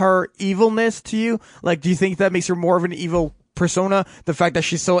to her evilness to you? Like, do you think that makes her more of an evil persona? The fact that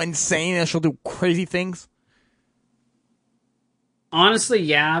she's so insane and she'll do crazy things? Honestly,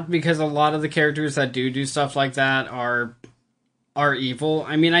 yeah, because a lot of the characters that do stuff like that are evil.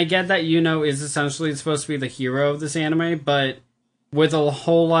 I mean, I get that Yuno is essentially supposed to be the hero of this anime, but with a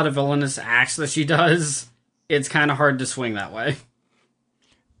whole lot of villainous acts that she does, it's kind of hard to swing that way.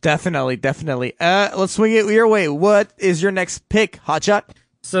 Definitely. Let's swing it your way. What is your next pick, Hotshot?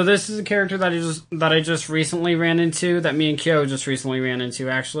 So this is a character that I just recently ran into, that me and Kyo just recently ran into,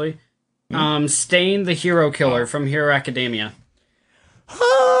 actually. Stain the Hero Killer from Hero Academia.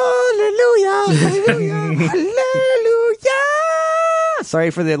 Hallelujah! Hallelujah! Hallelujah! Sorry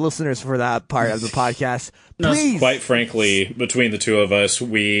for the listeners for that part of the podcast. Please. Quite frankly, between the two of us,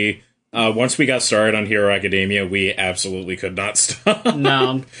 we once we got started on Hero Academia, we absolutely could not stop.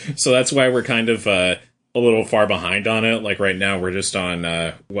 No. So that's why we're kind of a little far behind on it. Like right now, we're just on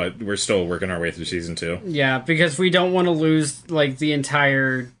we're still working our way through season 2. Yeah, because we don't want to lose like the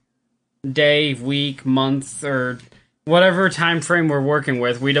entire day, week, month, or whatever time frame we're working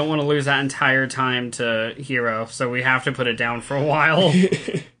with. We don't want to lose that entire time to Hero, so we have to put it down for a while.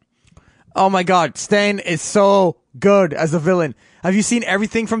 Oh my god, Stain is so good as a villain. Have you seen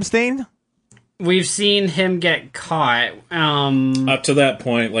everything from Stain? We've seen him get caught. Up to that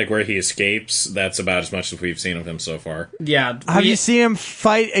point, like where he escapes, that's about as much as we've seen of him so far. Yeah. Have you seen him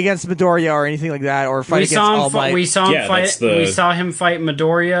fight against Midoriya or anything like that, or fight against All Might? We saw him fight. We saw him fight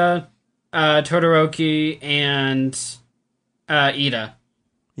Midoriya, Todoroki, and Ida.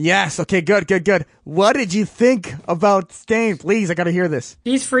 Yes. Okay. Good. What did you think about Stain? Please, I gotta hear this.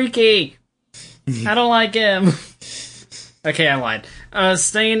 He's freaky. I don't like him. Okay, I lied.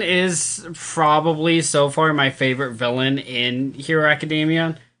 Stain is probably so far my favorite villain in Hero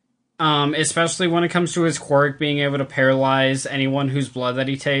Academia. Especially when it comes to his quirk being able to paralyze anyone whose blood that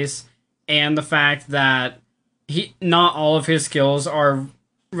he tastes, and the fact that not all of his skills are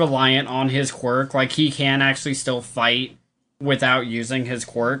reliant on his quirk. Like, he can actually still fight without using his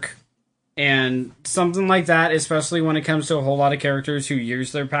quirk. And something like that, especially when it comes to a whole lot of characters who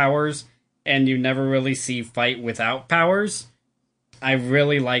use their powers, and you never really see fight without powers. I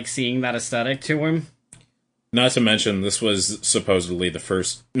really like seeing that aesthetic to him. Not to mention, this was supposedly the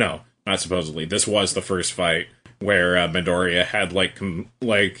first... No, not supposedly. This was the first fight where Midoriya had,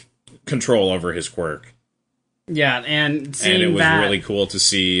 control over his quirk. Yeah, and seeing it was that... really cool to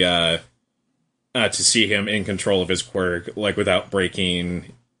see him in control of his quirk, like, without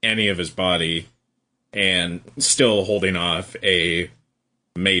breaking any of his body, and still holding off a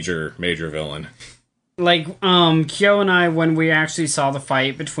major villain. Like, Kyo and I, when we actually saw the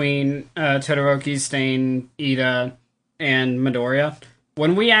fight between Todoroki, Stain, Ida, and Midoriya,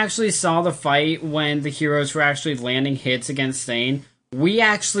 when we actually saw the fight when the heroes were actually landing hits against Stain, we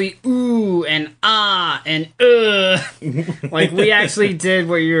actually ooh and ah and like, we actually did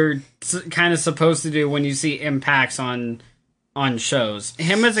what you're kind of supposed to do when you see impacts on shows.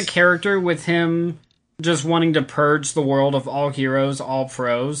 Him as a character, with him just wanting to purge the world of all heroes, all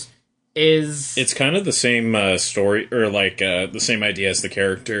pros, it's kind of the same story, or the same idea as the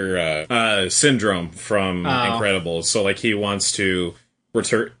character Syndrome from Incredibles. So like, he wants to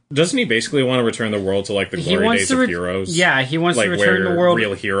return. Doesn't he basically want to return the world to like the glory days of heroes? Yeah, he wants to return where the world.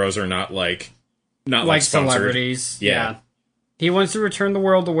 Real heroes are not like celebrities. Yeah. He wants to return the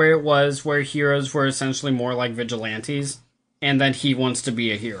world the way it was, where heroes were essentially more like vigilantes, and then he wants to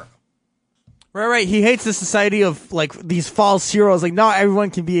be a hero. Right. He hates the society of, like, these false heroes. Like, not everyone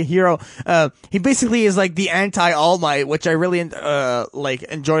can be a hero. He basically is, like, the anti-All Might, which I really,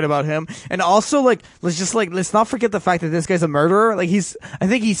 enjoyed about him. And also, like, let's not forget the fact that this guy's a murderer. Like, I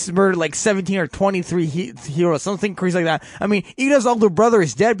think he's murdered, like, 17 or 23 heroes, something crazy like that. I mean, Ida's older brother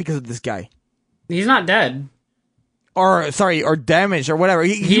is dead because of this guy. He's not dead. Or damaged, or whatever.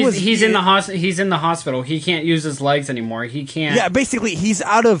 He's in the hospital. He can't use his legs anymore. He can't. Yeah, basically, he's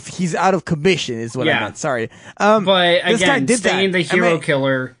out of commission, is what I meant. Sorry. But again, Stain the Hero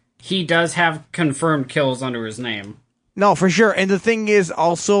Killer, he does have confirmed kills under his name. No, for sure. And the thing is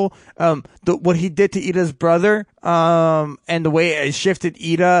also, what he did to Ida's brother, and the way it shifted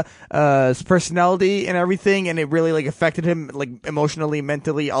Ida's personality and everything, and it really, like, affected him, like, emotionally,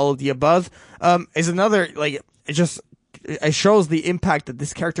 mentally, all of the above, is another, like, it shows the impact that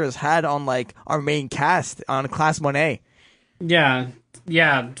this character has had on, like, our main cast on Class 1A.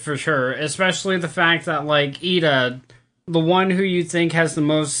 Yeah, for sure. Especially the fact that, like, Ida, the one who you think has the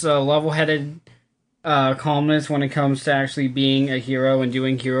most level-headed calmness when it comes to actually being a hero and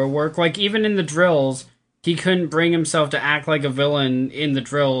doing hero work. Like, even in the drills, he couldn't bring himself to act like a villain in the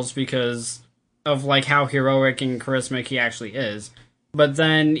drills because of, like, how heroic and charismatic he actually is. But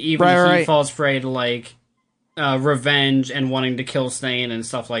then even he falls prey to, like, revenge and wanting to kill Stain and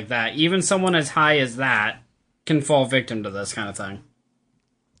stuff like that. Even someone as high as that can fall victim to this kind of thing.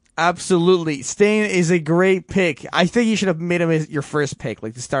 Absolutely. Stain is a great pick. I think you should have made him your first pick,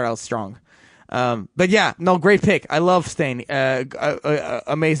 like to start out strong. But yeah, no, great pick. I love Stain.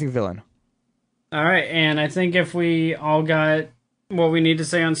 Amazing villain. All right, and I think if we all got what we need to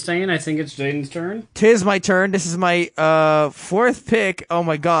say on Stain, I think it's Jaden's turn. Tis my turn. This is my fourth pick. Oh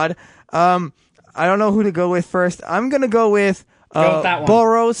my god. I don't know who to go with first. I'm gonna go with that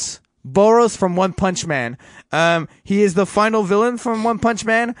one. Boros from One Punch Man. He is the final villain from One Punch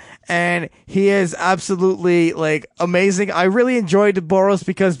Man, and he is absolutely like amazing. I really enjoyed Boros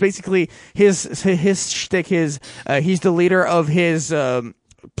because basically his shtick is he's the leader of his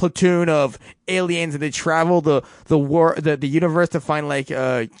platoon of aliens, and they travel the universe to find like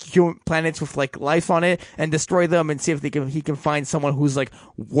human planets with like life on it and destroy them and see if he can find someone who's like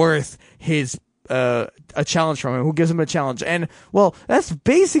worth his a challenge from him, who gives him a challenge. And well, that's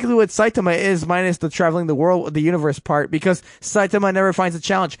basically what Saitama is, minus the traveling the universe part, because Saitama never finds a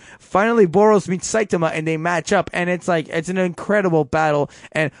challenge. Finally, Boros meets Saitama and they match up, and it's an incredible battle,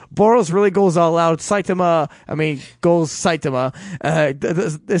 and Boros really goes all out. Goes Saitama.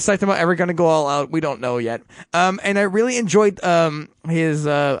 Is Saitama ever gonna go all out? We don't know yet. And I really enjoyed his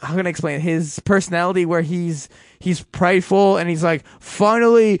how can I explain it? His personality, where he's prideful and he's like,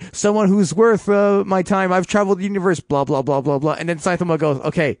 finally someone who's worth my time. I've traveled the universe, blah blah blah blah blah. And then Saitama goes,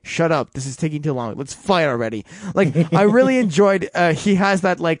 okay, shut up, this is taking too long, let's fight already. Like, I really enjoyed he has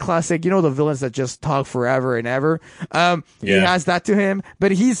that like classic, the villains that just talk forever and ever. He has that to him,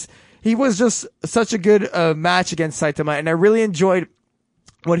 but he was just such a good match against Saitama, and I really enjoyed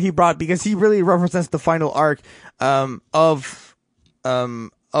what he brought, because he really represents the final arc of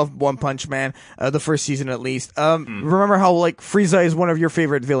One Punch Man, the first season at least. Remember how like Frieza is one of your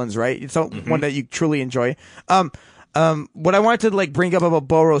favorite villains, right? It's one that you truly enjoy. What I wanted to like bring up about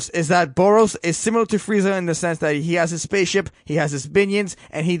Boros is that Boros is similar to Frieza in the sense that he has his spaceship, he has his minions,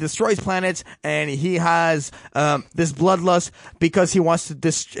 and he destroys planets, and he has this bloodlust because he wants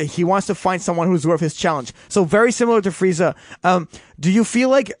to find someone who's worth his challenge. So very similar to Frieza. Do you feel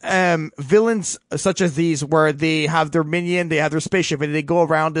like villains such as these, where they have their minion, they have their spaceship, and they go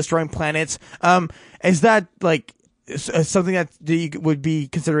around destroying planets, is that like something that you would be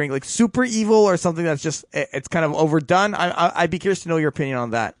considering like super evil, or something that's just it's kind of overdone? I'd be curious to know your opinion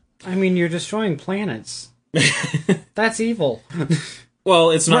on that. I mean, you're destroying planets. That's evil. Well,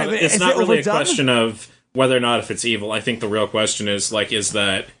 it's not. Right, it's not really overdone? A question of whether or not if it's evil. I think the real question is like, is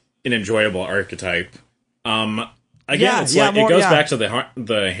that an enjoyable archetype? Again, it goes back to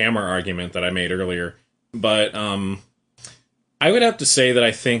the hammer argument that I made earlier. But I would have to say that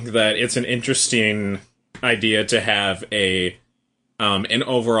I think that it's an interesting idea to have an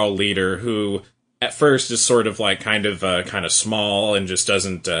overall leader who at first is sort of like kind of small and just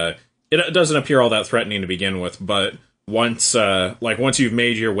doesn't it doesn't appear all that threatening to begin with, but once you've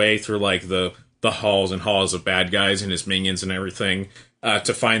made your way through like the halls and halls of bad guys and his minions and everything,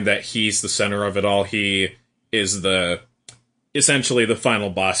 to find that he's the center of it all. He is essentially the final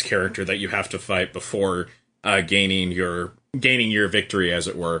boss character that you have to fight before gaining your victory, as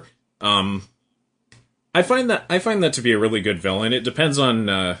it were. I find that to be a really good villain. It depends on,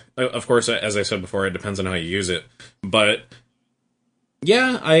 of course, as I said before, it depends on how you use it. But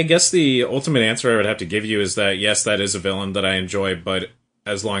yeah, I guess the ultimate answer I would have to give you is that yes, that is a villain that I enjoy, but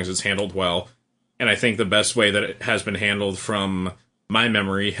as long as it's handled well. And I think the best way that it has been handled from my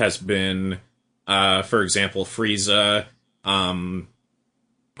memory has been, for example, Frieza,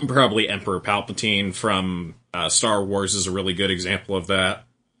 probably Emperor Palpatine from Star Wars is a really good example of that.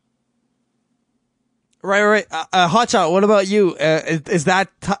 Right. Hotshot, what about you? Is that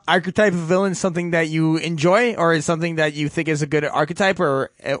archetype of villain something that you enjoy, or is something that you think is a good archetype,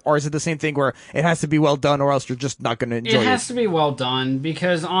 or is it the same thing where it has to be well done, or else you're just not going to enjoy it? It has to be well done,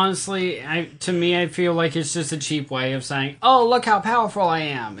 because honestly, to me, I feel like it's just a cheap way of saying, "Oh, look how powerful I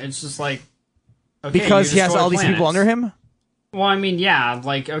am." It's just like, okay, because he has all these people under him. Well, I mean, yeah,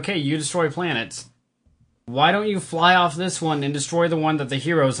 like, okay, you destroy planets. Why don't you fly off this one and destroy the one that the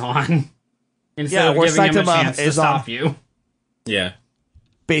hero's on? Instead of giving him a chance to stop you. Yeah.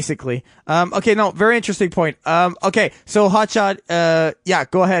 Basically. Okay, no, very interesting point. Okay, so Hotshot,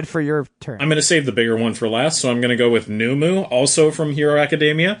 go ahead for your turn. I'm going to save the bigger one for last, so I'm going to go with Numu, also from Hero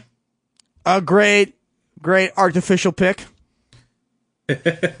Academia. A great artificial pick.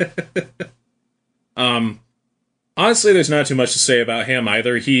 Honestly, there's not too much to say about him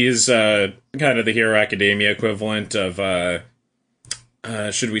either. He's kind of the Hero Academia equivalent of,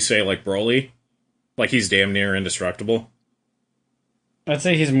 should we say, like Broly? Like, he's damn near indestructible. I'd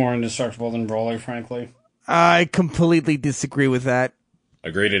say he's more indestructible than Broly, frankly. I completely disagree with that.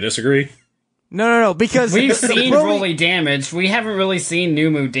 Agree to disagree? No, because we've seen Broly damaged. We haven't really seen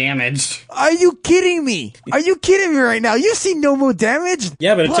Numu damaged. Are you kidding me? Are you kidding me right now? You've seen Numu damaged?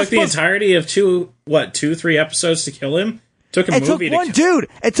 Yeah, but it took the entirety of 3 episodes to kill him? It took one dude.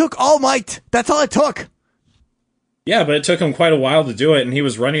 It took All Might. That's all it took. Yeah, but it took him quite a while to do it, and he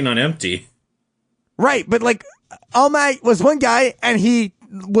was running on empty. Right, but like, All Might was one guy, and he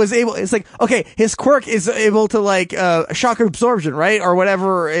was able, it's like, okay, his quirk is able to like, shock absorption, right? Or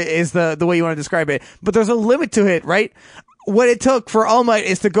whatever is the way you want to describe it. But there's a limit to it, right? What it took for All Might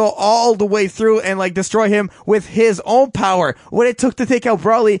is to go all the way through and like destroy him with his own power. What it took to take out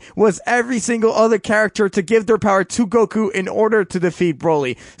Broly was every single other character to give their power to Goku in order to defeat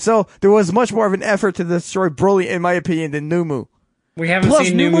Broly. So there was much more of an effort to destroy Broly, in my opinion, than Numu. We haven't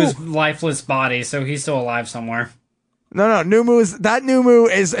seen Numu's lifeless body, so he's still alive somewhere. No, Numu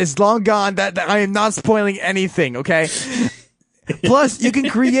is long gone. That I am not spoiling anything, okay? Plus, you can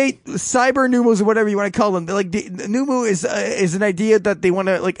create cyber Numus or whatever you want to call them. Like, the Numu is an idea that they want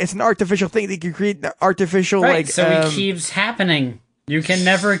to, like, it's an artificial thing. They can create artificial, right, like, so it keeps happening. You can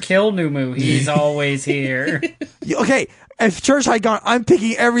never kill Numu. He's always here. Okay, if Church had gone, I'm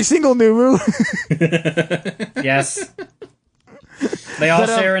picking every single Numu. Yes. They all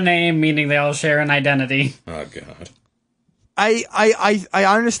share a name, meaning they all share an identity. Oh, God. I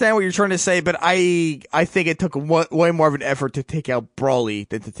understand what you're trying to say, but I think it took way more of an effort to take out Broly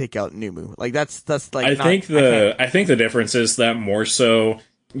than to take out Numu. Like that's like I think the difference is that more so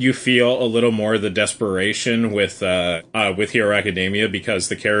you feel a little more the desperation with Hero Academia, because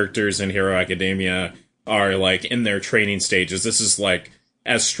the characters in Hero Academia are like in their training stages. This is like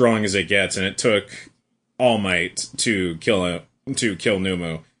as strong as it gets, and it took All Might to kill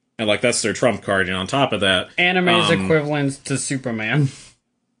Numu. And, like, that's their trump card. And on top of that... Anime's equivalent to Superman.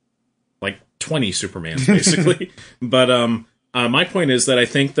 Like, 20 Supermans, basically. But, my point is that I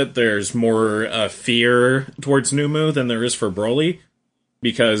think that there's more fear towards Numu than there is for Broly.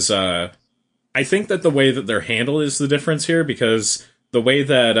 Because, I think that the way that they're handled is the difference here. Because the way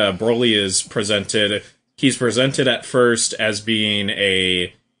that Broly is presented... He's presented at first as being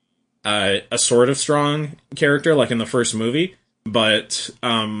a sort of strong character, like in the first movie. But,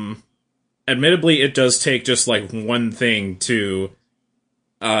 admittedly, it does take just, like, one thing to,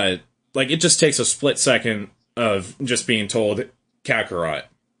 it just takes a split second of just being told Kakarot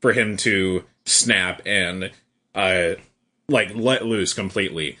for him to snap and, let loose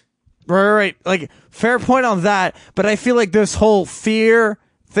completely. Right. Like, fair point on that, but I feel like this whole fear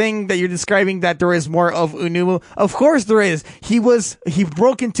thing that you're describing, that there is more of Numu. Of course there is. He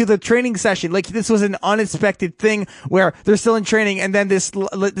broke into the training session. Like, this was an unexpected thing where they're still in training, and then this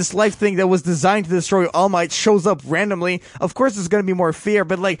life thing that was designed to destroy All Might shows up randomly. Of course there's gonna be more fear,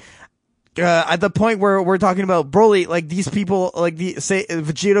 but like, at the point where we're talking about Broly, like, these people, like,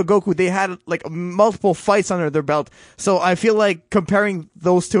 Vegeta, Goku, they had, like, multiple fights under their belt. So I feel like comparing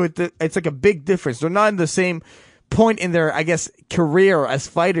those two, it's like a big difference. They're not in the same point in their, I guess, career as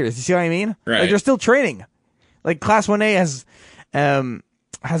fighters. You see what I mean? Right. Like, they're still training. Like, Class 1A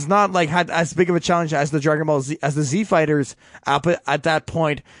has not, like, had as big of a challenge as the Dragon Ball Z, as the Z fighters at that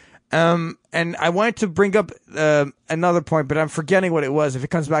point. And I wanted to bring up another point, but I'm forgetting what it was. If it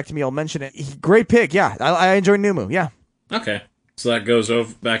comes back to me, I'll mention it. Great pick, yeah. I enjoy Numu, yeah. Okay. So that goes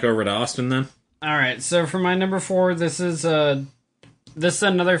back over to Austin then? Alright, so for my number 4, this is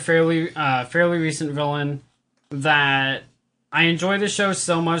another fairly recent villain that I enjoy the show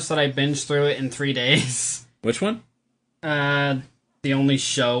so much that I binged through it in 3 days. Which one? The only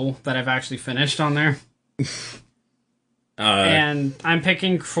show that I've actually finished on there. And I'm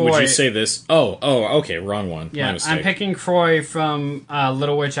picking Croy. Would you say this? Oh, okay, wrong one. Yeah, I'm picking Croy from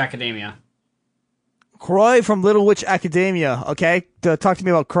Little Witch Academia. Croy from Little Witch Academia, okay? Talk to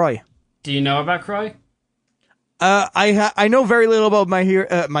me about Croy. Do you know about Croy? I know very little about My Hero.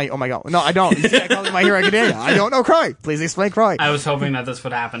 Oh my god, no, I don't. I call it My Hero Academia. I don't know Croy. Please explain Croy. I was hoping that this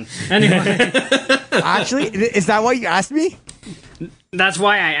would happen. Anyway, actually, is that why you asked me? That's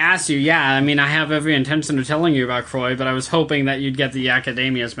why I asked you. Yeah, I mean, I have every intention of telling you about Croy, but I was hoping that you'd get the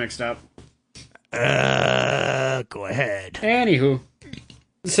Academias mixed up. Go ahead. Anywho,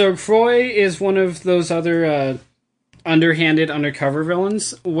 so Croy is one of those other underhanded undercover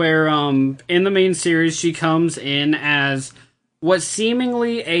villains where in the main series she comes in as what's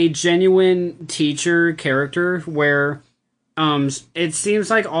seemingly a genuine teacher character where it seems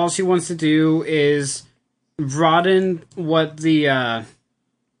like all she wants to do is broaden what the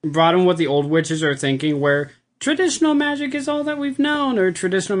old witches are thinking, where traditional magic is all that we've known, or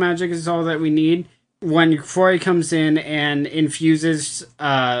traditional magic is all that we need. When Croy comes in and infuses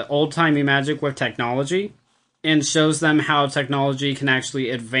old-timey magic with technology and shows them how technology can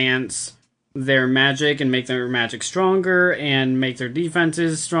actually advance their magic and make their magic stronger and make their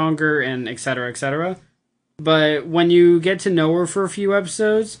defenses stronger and etc. etc. But when you get to know her for a few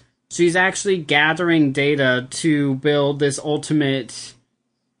episodes, she's actually gathering data to build this ultimate...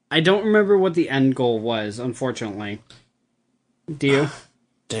 I don't remember what the end goal was, unfortunately. Do you?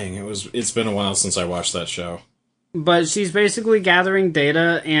 Dang, it's been a while since I watched that show. But she's basically gathering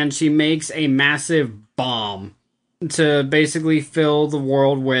data, and she makes a massive bomb to basically fill the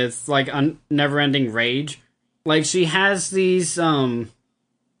world with, like, never-ending rage. Like, she has these data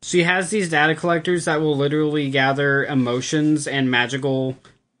collectors that will literally gather emotions and magical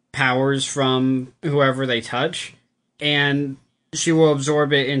powers from whoever they touch, and she will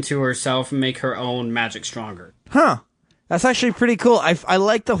absorb it into herself and make her own magic stronger. Huh. That's actually pretty cool. I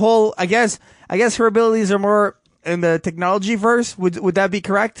like the whole, I guess her abilities are more in the technology verse. Would that be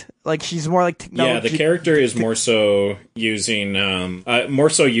correct? Like, she's more like technology. Yeah, the character is more so using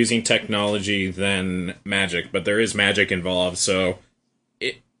technology than magic, but there is magic involved. So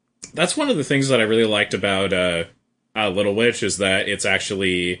that's one of the things that I really liked about Little Witch, is that it's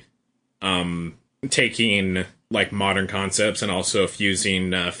actually taking like modern concepts and also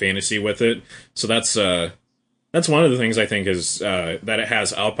fusing fantasy with it. So that's one of the things I think is that it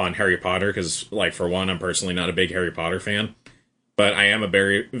has up on Harry Potter, because, like, for one, I'm personally not a big Harry Potter fan, but I am a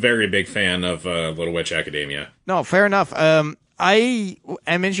very, very big fan of Little Witch Academia. No, fair enough. I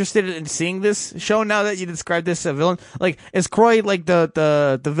am interested in seeing this show now that you described this villain. Like, is Croy like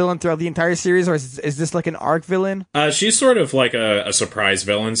the villain throughout the entire series, or is this like an arc villain? She's sort of like a surprise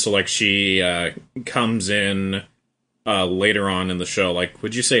villain, so like she comes in later on in the show. Like,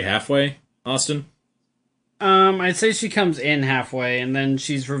 would you say halfway, Austin? I'd say she comes in halfway, and then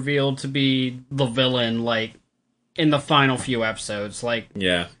she's revealed to be the villain, like, in the final few episodes. Like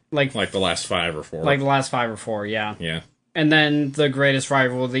the last 5 or 4. Like the last 5 or 4, yeah. Yeah. And then the greatest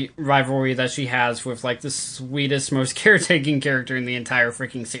rivalry that she has with, like, the sweetest, most caretaking character in the entire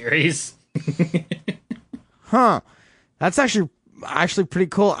freaking series. Huh. That's actually pretty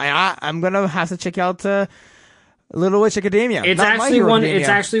cool. I'm gonna have to check out Little Witch Academia. It's actually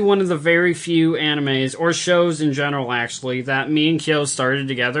one of the very few animes or shows in general, actually, that me and Kyo started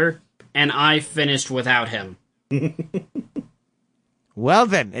together, and I finished without him. Well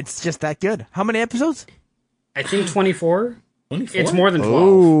then, it's just that good. How many episodes? I think 24. 24? It's more than 12.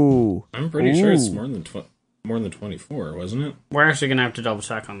 Ooh. I'm pretty sure it's more than 24, wasn't it? We're actually gonna have to double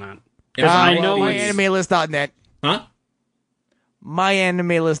check on that. I know myanimelist.net. Huh?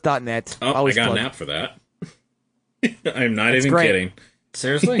 myanimelist.net. Oh, Always I got plug. an app for that. I'm not even great. kidding.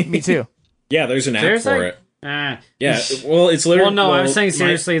 Seriously? Me too. Yeah, there's an app Seriously? for it. Yeah, Well, it's literally... Well, no, I was saying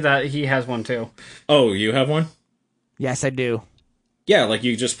seriously that he has one too. Oh, you have one? Yes, I do. Yeah, like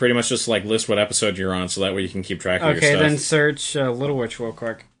you just pretty much just like list what episode you're on, so that way you can keep track of your Okay, stuff. then search Little Witch real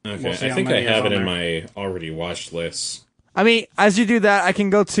quick. Okay, We'll see I how think I many is have it on in there. my already watched list. I mean, as you do that, I can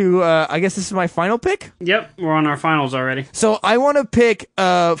go to, I guess this is my final pick. Yep, we're on our finals already. So I want to pick,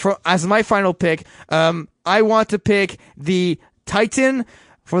 as my final pick, I want to pick the Titan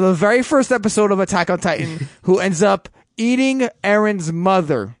for the very first episode of Attack on Titan, who ends up eating Aaron's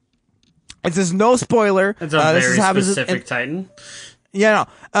mother. It says no spoiler. It's a this very happens specific Titan. Yeah,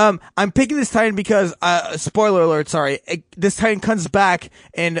 no. I'm picking this Titan because, spoiler alert, sorry, this Titan comes back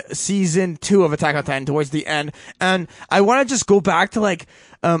in season 2 of Attack on Titan towards the end, and I want to just go back to, like,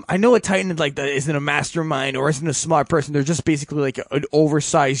 I know a Titan, like, that isn't a mastermind or isn't a smart person. They're just basically, like, an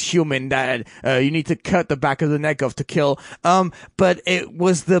oversized human that, you need to cut the back of the neck of to kill. But it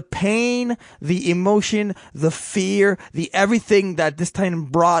was the pain, the emotion, the fear, the everything that this Titan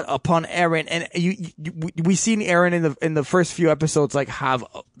brought upon Eren, and we seen Eren in the first few episodes, like, have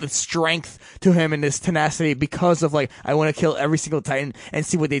the strength to him and this tenacity because of, like, I want to kill every single Titan and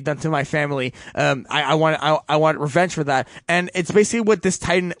see what they've done to my family. I want revenge for that. And it's basically what this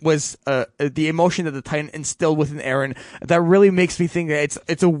Titan was, the emotion that the Titan instilled within Eren that really makes me think that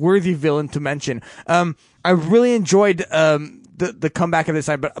it's a worthy villain to mention. I really enjoyed, the comeback of this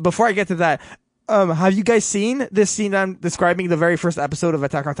Titan, but before I get to that, have you guys seen this scene I'm describing, the very first episode of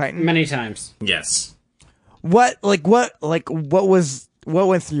Attack on Titan? Many times. Yes. What went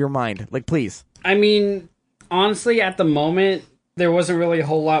through your mind? Like, please. I mean, honestly, at the moment, there wasn't really a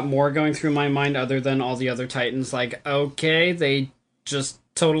whole lot more going through my mind other than all the other Titans. Like, okay, they just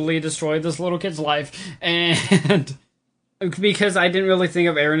totally destroyed this little kid's life. And because I didn't really think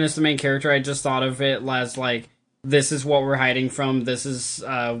of Eren as the main character, I just thought of it as, like, this is what we're hiding from. This is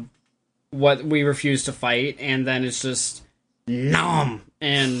what we refuse to fight. And then it's just numb.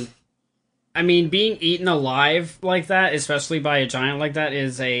 And I mean, being eaten alive like that, especially by a giant like that,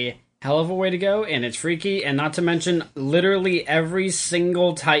 is a hell of a way to go, and it's freaky, and not to mention, literally every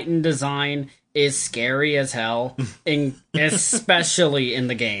single Titan design is scary as hell, especially in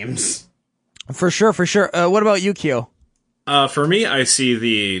the games. For sure. What about you, Kyo? For me, I see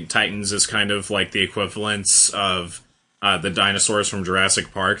the Titans as kind of like the equivalents of the dinosaurs from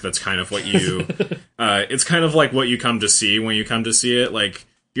Jurassic Park. That's kind of what you... it's kind of like what you come to see when you come to see it. Like,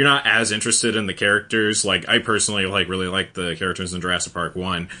 you're not as interested in the characters. Like, I personally really like the characters in Jurassic Park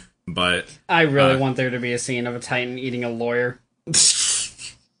 1, but... I really want there to be a scene of a Titan eating a lawyer.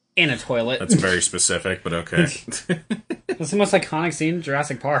 In a toilet. That's very specific, but okay. That's the most iconic scene in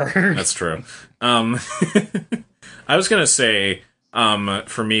Jurassic Park. That's true. I was gonna say,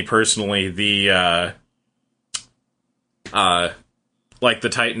 for me personally, the like the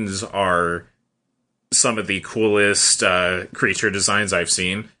Titans are some of the coolest creature designs I've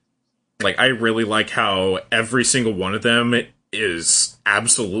seen. Like, I really like how every single one of them is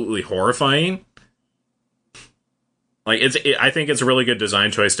absolutely horrifying. Like, I think it's a really good design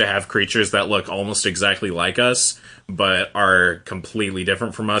choice to have creatures that look almost exactly like us, but are completely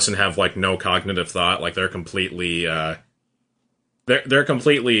different from us and have, like, no cognitive thought. Like, they're completely, they're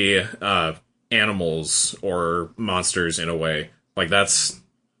completely, animals or monsters in a way. Like, that's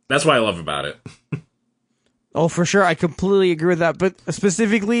what I love about it. Oh, for sure. I completely agree with that. But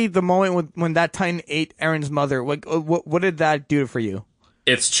specifically, the moment when that Titan ate Eren's mother, like, what did that do for you?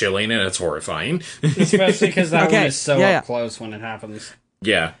 It's chilling and it's horrifying. Especially because that one is so Yeah. up close when it happens.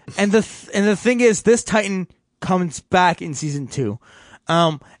 Yeah. And the thing is, this Titan comes back in season 2.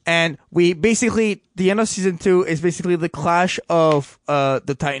 And we basically, the end of season 2 is basically the clash of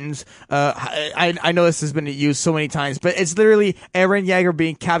the Titans. I know this has been used so many times, but it's literally Eren Yeager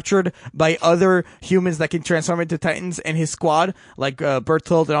being captured by other humans that can transform into Titans and his squad, like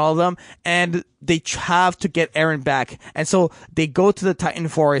Bertolt and all of them, and they have to get Eren back. And so they go to the Titan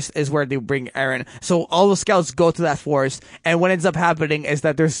forest is where they bring Eren. So all the scouts go to that forest, and what ends up happening is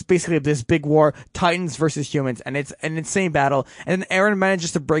that there's basically this big war, Titans versus humans, and it's an insane battle. And then Eren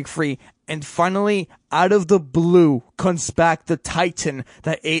manages to break free, and finally, out of the blue, comes back the Titan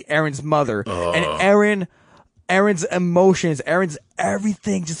that ate Eren's mother. And Eren's emotions, Eren's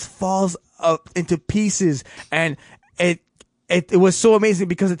everything just falls up into pieces. And it was so amazing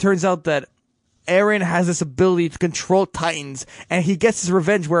because it turns out that Eren has this ability to control Titans, and he gets his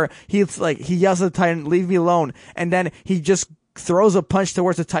revenge where he yells at the Titan, "Leave me alone," and then he just throws a punch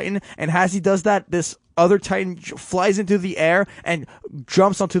towards the Titan, and as he does that, this other Titan flies into the air and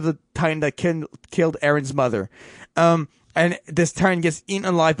jumps onto the Titan that killed Eren's mother. And this Titan gets eaten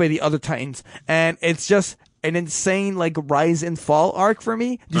alive by the other Titans, and it's just an insane, like, rise and fall arc for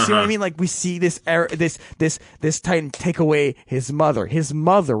me. Do you see what I mean? Like, we see this Titan take away his mother,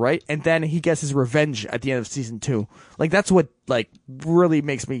 right? And then he gets his revenge at the end of season 2. Like, that's what, like, really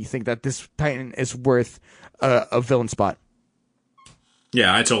makes me think that this Titan is worth a villain spot.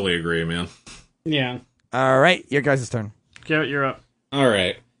 Yeah, I totally agree, man. Yeah. All right, your guys' turn. Garrett, you're up. All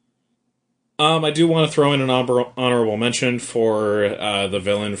right. I do want to throw in an honorable mention for the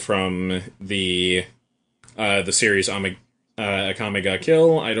villain from the series Akame ga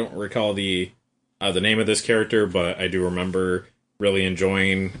Kill. I don't recall the name of this character, but I do remember really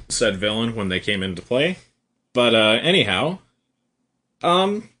enjoying said villain when they came into play. But anyhow,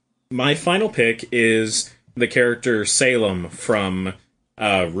 my final pick is the character Salem from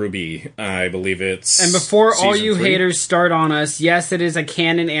Ruby. I believe it's... And before all season you 3. haters start on us, yes, it is a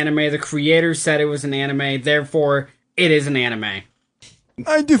canon anime. The creator said it was an anime, therefore it is an anime.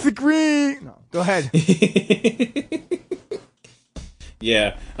 I disagree. No, go ahead.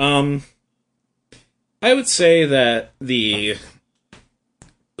 Yeah. I would say that the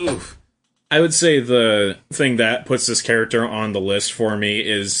thing that puts this character on the list for me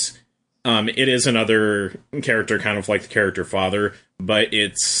is it is another character kind of like the character father, but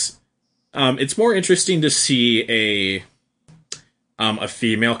it's more interesting to see a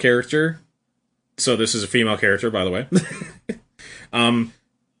female character. So this is a female character, by the way.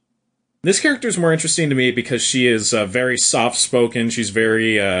 This character is more interesting to me because she is very soft-spoken. She's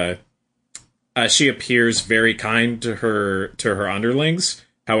very, she appears very kind to her underlings.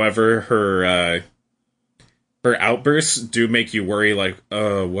 However, her outbursts do make you worry. Like,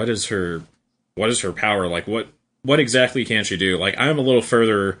 what is her power? Like, what exactly can she do? Like, I'm a little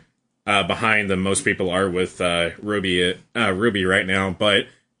further behind than most people are with Ruby right now, but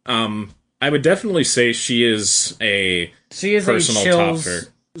I would definitely say she is a personal topper.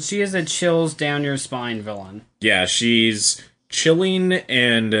 She is a chills down your spine villain. Yeah, she's chilling,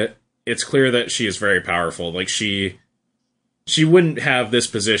 and it's clear that she is very powerful. Like, she wouldn't have this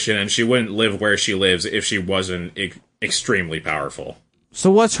position, and she wouldn't live where she lives if she wasn't extremely powerful. So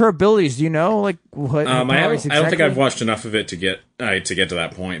what's her abilities? Do you know? Like what? I powers don't think exactly? I've watched enough of it to get to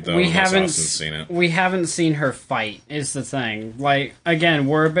that point though. We unless haven't Austin's seen it. We haven't seen her fight. Is the thing. Like again,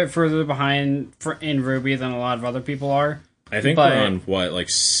 we're a bit further behind in RWBY than a lot of other people are. I think but- we're on like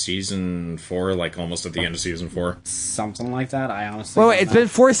season 4, like almost at the end of season 4. Something like that. I honestly. Well, don't it's know. been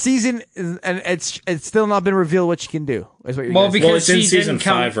 4 seasons, and it's still not been revealed what she can do. Is what you're Well, gonna say. because Well, it's in she season didn't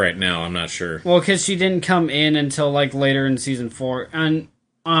come- 5 right now. I'm not sure. Well, because she didn't come in until like later in season 4, and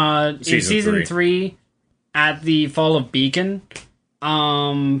in season 3, at the fall of Beacon,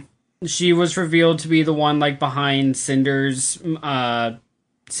 she was revealed to be the one like behind Cinder's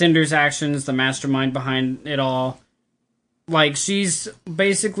actions, the mastermind behind it all. Like she's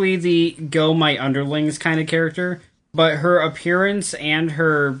basically the go my underlings kind of character, but her appearance and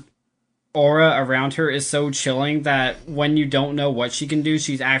her aura around her is so chilling that when you don't know what she can do,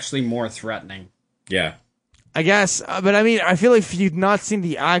 she's actually more threatening. Yeah. I guess, but I mean, I feel like if you've not seen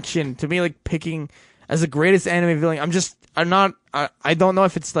the action, to me, like picking as the greatest anime villain, I don't know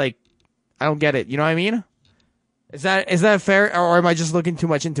if it's like, I don't get it. You know what I mean? Is that fair, or am I just looking too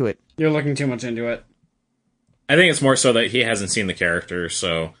much into it? You're looking too much into it. I think it's more so that he hasn't seen the character,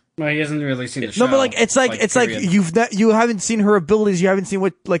 so Well, he hasn't really seen the show. No, but like it's like period. you haven't seen her abilities, you haven't seen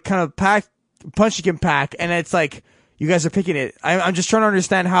what like kind of punch she can pack, and it's like you guys are picking it. I'm just trying to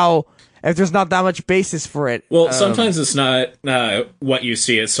understand how. If there's not that much basis for it. Well, sometimes it's not what you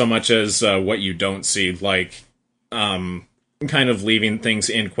see, it's so much as what you don't see, like, kind of leaving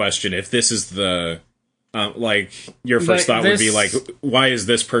things in question. If this is the, like, your first Like thought would be, this- like, why is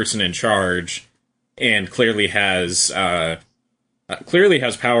this person in charge? And clearly has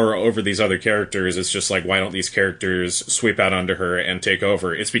power over these other characters. It's just like, why don't these characters sweep out under her and take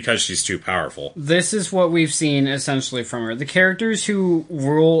over? It's because she's too powerful. This is what we've seen essentially from her. The characters who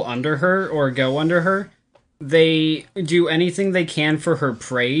rule under her or go under her, they do anything they can for her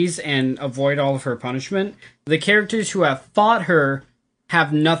praise and avoid all of her punishment. The characters who have fought her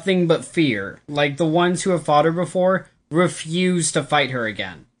have nothing but fear. Like the ones who have fought her before refuse to fight her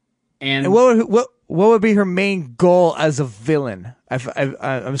again. And what would be her main goal as a villain? I'm sorry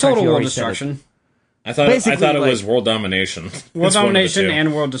if total you world already said it. destruction. I thought Basically, it like- was world domination. World It's one of the domination two.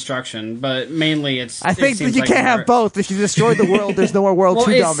 and world destruction, but mainly it's. I think that seems you like can't more- have both. If you destroy the world, there's no more world Well,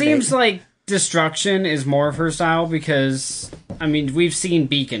 to it dominate. seems like destruction is more of her style because, I mean, we've seen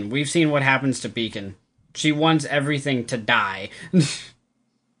Beacon. We've seen what happens to Beacon. She wants everything to die.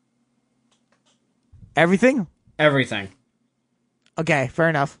 Everything? Everything. Okay, fair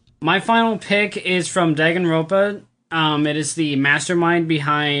enough. My final pick is from Danganronpa. It is the mastermind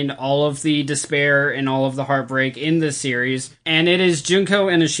behind all of the despair and all of the heartbreak in this series, and it is Junko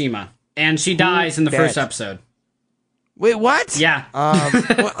Enoshima. And she dies in the first that? episode. Wait, what? Yeah.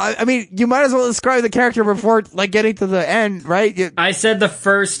 Well, I mean, you might as well describe the character before, like, getting to the end, right? I said the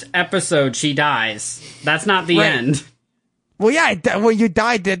first episode she dies. That's not the Right. end. Well, yeah, when you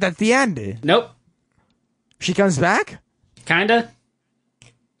died, that's the end. Nope. She comes back? Kinda.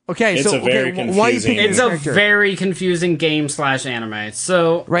 Okay, It's so a very why are you confusing- picking It's this a character? very confusing game/anime.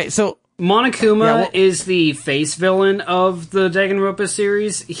 So Right, so Monokuma Yeah, well- is the face villain of the Danganronpa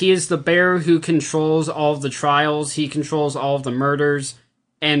series. He is the bear who controls all of the trials. He controls all of the murders.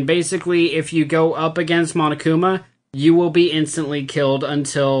 And basically, if you go up against Monokuma, you will be instantly killed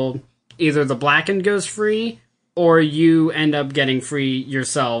until either the Blackened goes free or you end up getting free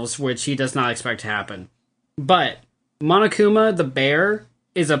yourselves, which he does not expect to happen. But Monokuma, the bear,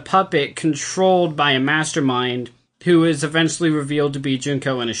 is a puppet controlled by a mastermind who is eventually revealed to be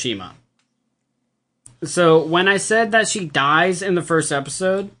Junko Enoshima. So when I said that she dies in the first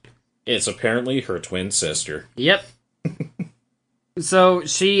episode, It's apparently her twin sister. yep. So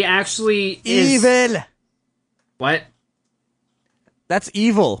she actually is... evil. What? That's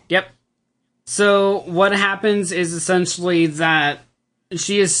evil. Yep. So what happens is essentially that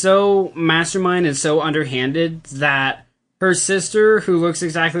she is so mastermind and so underhanded that her sister, who looks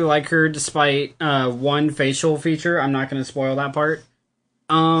exactly like her despite one facial feature, I'm not going to spoil that part,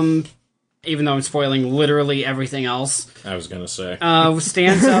 even though I'm spoiling literally everything else, I was gonna say.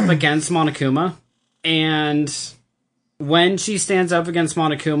 stands up against Monokuma. And when she stands up against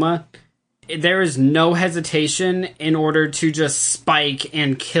Monokuma, there is no hesitation in order to just spike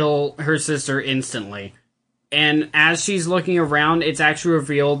and kill her sister instantly. And as she's looking around, it's actually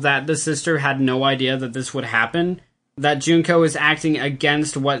revealed that the sister had no idea that this would happen, that Junko is acting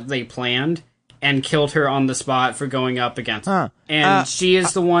against what they planned, and killed her on the spot for going up against her. And she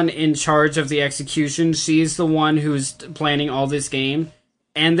is the one in charge of the execution. She is the one who's planning all this game.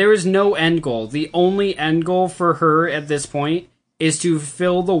 And there is no end goal. The only end goal for her at this point is to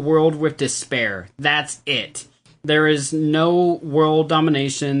fill the world with despair. That's it. There is no world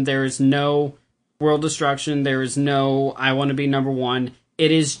domination. There is no world destruction. There is no I want to be number one.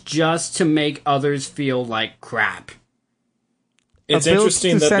 It is just to make others feel like crap. It's Ability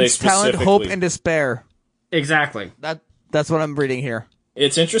interesting to that they sense talent, specifically... hope, and despair. Exactly. That's what I'm reading here.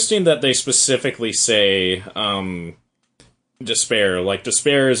 It's interesting that they specifically say despair. Like,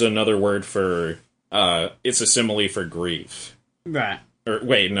 despair is another word for... it's a simile for grief. Right. Or,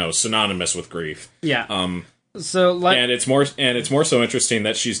 wait, no, synonymous with grief. Yeah. So, like... And it's more so interesting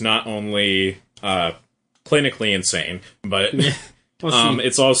that she's not only clinically insane, but well,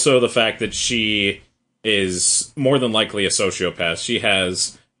 it's also the fact that she is more than likely a sociopath. She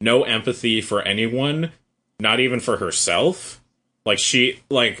has no empathy for anyone, not even for herself.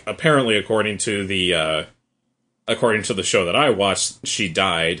 Like, apparently, according to the show that I watched, she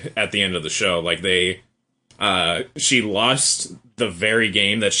died at the end of the show. Like, she lost the very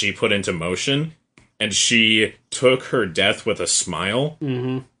game that she put into motion, and she took her death with a smile.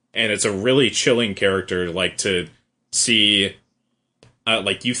 Mm-hmm. And it's a really chilling character, like, to see,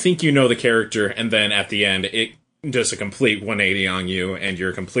 like, you think you know the character, and then at the end, it does a complete 180 on you, and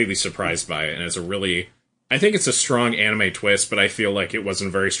you're completely surprised by it, and it's a really... I think it's a strong anime twist, but I feel like it wasn't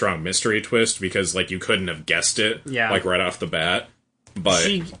a very strong mystery twist because, like, you couldn't have guessed it, like, right off the bat. But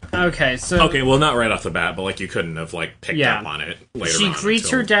okay, well, not right off the bat, but, like, you couldn't have, like, picked up on it later She on.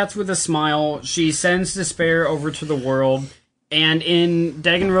 greets her death with a smile. She sends despair over to the world, and in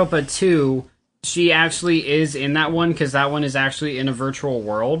Danganronpa 2, she actually is in that one because that one is actually in a virtual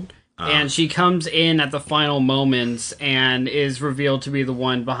world. And she comes in at the final moments and is revealed to be the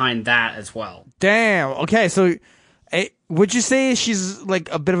one behind that as well. Damn. Okay, so would you say she's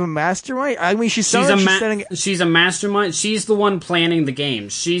like a bit of a mastermind? I mean, she's a mastermind. She's the one planning the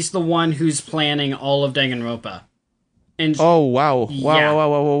games. She's the one who's planning all of Danganronpa. And oh wow,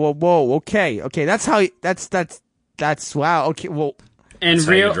 whoa. Okay. That's how. That's wow. Okay, well. And that's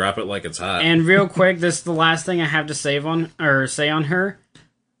how you drop it like it's hot. And real quick, this is the last thing I have to say on her.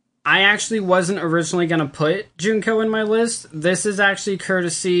 I actually wasn't originally going to put Junko in my list. This is actually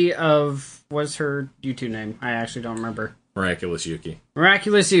courtesy of... What's her YouTube name? I actually don't remember. Miraculous Yuki.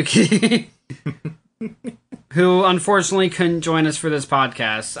 Miraculous Yuki. Who unfortunately couldn't join us for this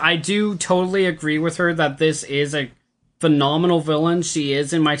podcast. I do totally agree with her that this is a phenomenal villain. She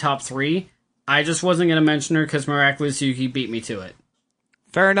is in my top 3. I just wasn't going to mention her because Miraculous Yuki beat me to it.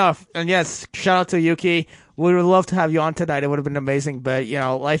 Fair enough. And yes, shout out to Yuki. We would love to have you on tonight. It would have been amazing, but you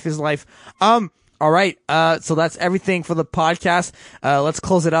know, life is life. All right. So that's everything for the podcast. Let's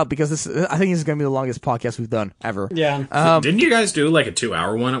close it up because I think this is going to be the longest podcast we've done ever. Yeah. Didn't you guys do like a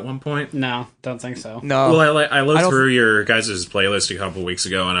 2-hour one at one point? No, don't think so. No. Well, I looked through your guys' playlist a couple weeks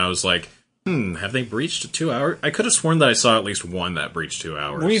ago and I was like, have they breached a 2 hour? I could have sworn that I saw at least one that breached 2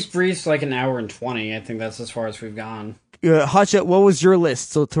 hours. We've breached like an hour and 20. I think that's as far as we've gone. Hotshot, what was your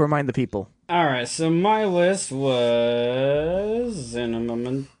list? So to remind the people. Alright, so my list was... In a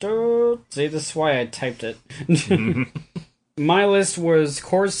momento... See, this is why I typed it. My list was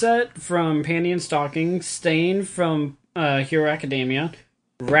Corset from Panty and Stocking, Stain from Hero Academia,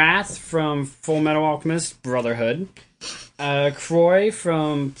 Wrath from Full Metal Alchemist Brotherhood, Croy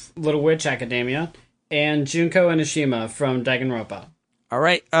from Little Witch Academia, and Junko Enoshima from Danganronpa.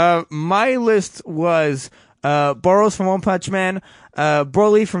 Alright, my list was... Boros from One Punch Man,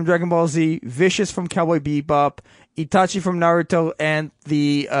 Broly from Dragon Ball Z, Vicious from Cowboy Bebop, Itachi from Naruto, and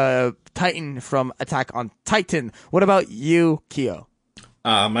the Titan from Attack on Titan. What about you, Kyo?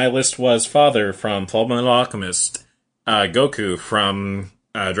 My list was Father from Fullmetal Alchemist, Goku from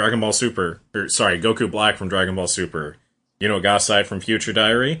Dragon Ball Super, Goku Black from Dragon Ball Super, Gasai from Future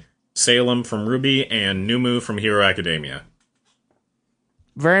Diary, Salem from Ruby, and Numu from Hero Academia.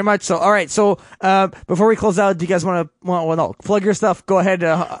 Very much so. All right. So before we close out, do you guys want to plug your stuff? Go ahead.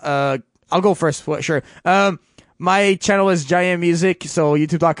 I'll go first. Sure. My channel is Giant Music, so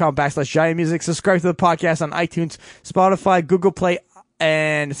youtube.com/Giant Music. Subscribe to the podcast on iTunes, Spotify, Google Play,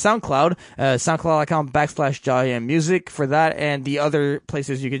 and SoundCloud. SoundCloud.com/Giant Music for that, and the other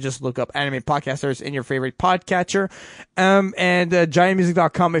places you can just look up anime podcasters in your favorite podcatcher. And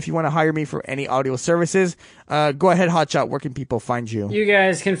GiantMusic.com if you want to hire me for any audio services. Go ahead, Hotshot. Where can people find you? You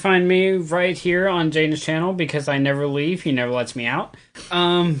guys can find me right here on Jaden's channel because I never leave. He never lets me out.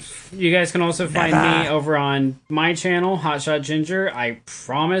 You guys can also find me over on my channel, Hotshot Ginger. I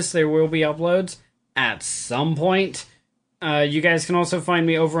promise there will be uploads at some point. You guys can also find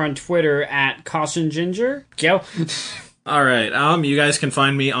me over on Twitter at Caution Ginger. Go. All right. You guys can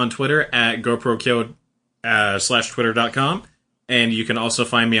find me on Twitter at GoProKyo /Twitter.com. And you can also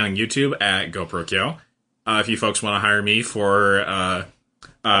find me on YouTube at GoProKyo. If you folks want to hire me for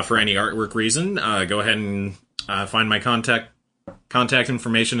any artwork reason, go ahead and find my contact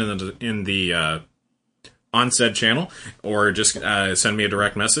information in the on said channel, or just send me a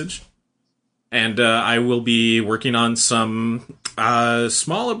direct message. And I will be working on some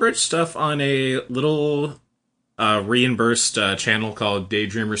small abridged stuff on a little reimbursed channel called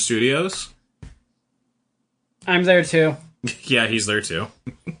Daydreamer Studios. I'm there too. Yeah, he's there too.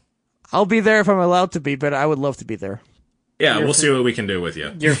 I'll be there if I'm allowed to be, but I would love to be there. Yeah, we'll see what we can do with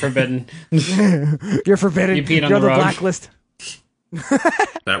you. You're forbidden. You're forbidden. You peed on You're the on the rug. blacklist.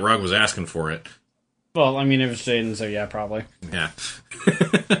 That rug was asking for it. Well, I mean, it was Jaden, so yeah, probably. Yeah.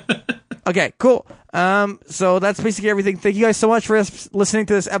 Okay, cool. So that's basically everything. Thank you guys so much for listening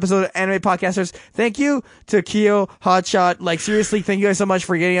to this episode of Anime Podcasters. Thank you to Kyo, Hotshot. Like, seriously, thank you guys so much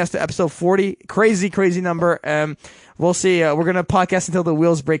for getting us to episode 40. Crazy number. We'll see. We're going to podcast until the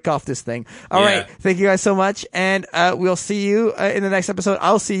wheels break off this thing. All right. Thank you guys so much. And we'll see you in the next episode.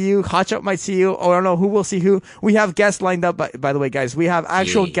 I'll see you. Hotshot might see you. Oh, I don't know who will see who. We have guests lined up, by the way, guys. We have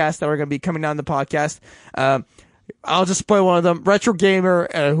actual guests that are going to be coming down the podcast. I'll just spoil one of them. Retro Gamer,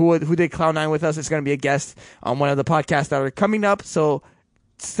 who did Cloud9 with us, is going to be a guest on one of the podcasts that are coming up. So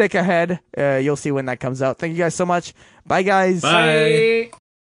stick ahead. You'll see when that comes out. Thank you guys so much. Bye, guys. Bye. Bye.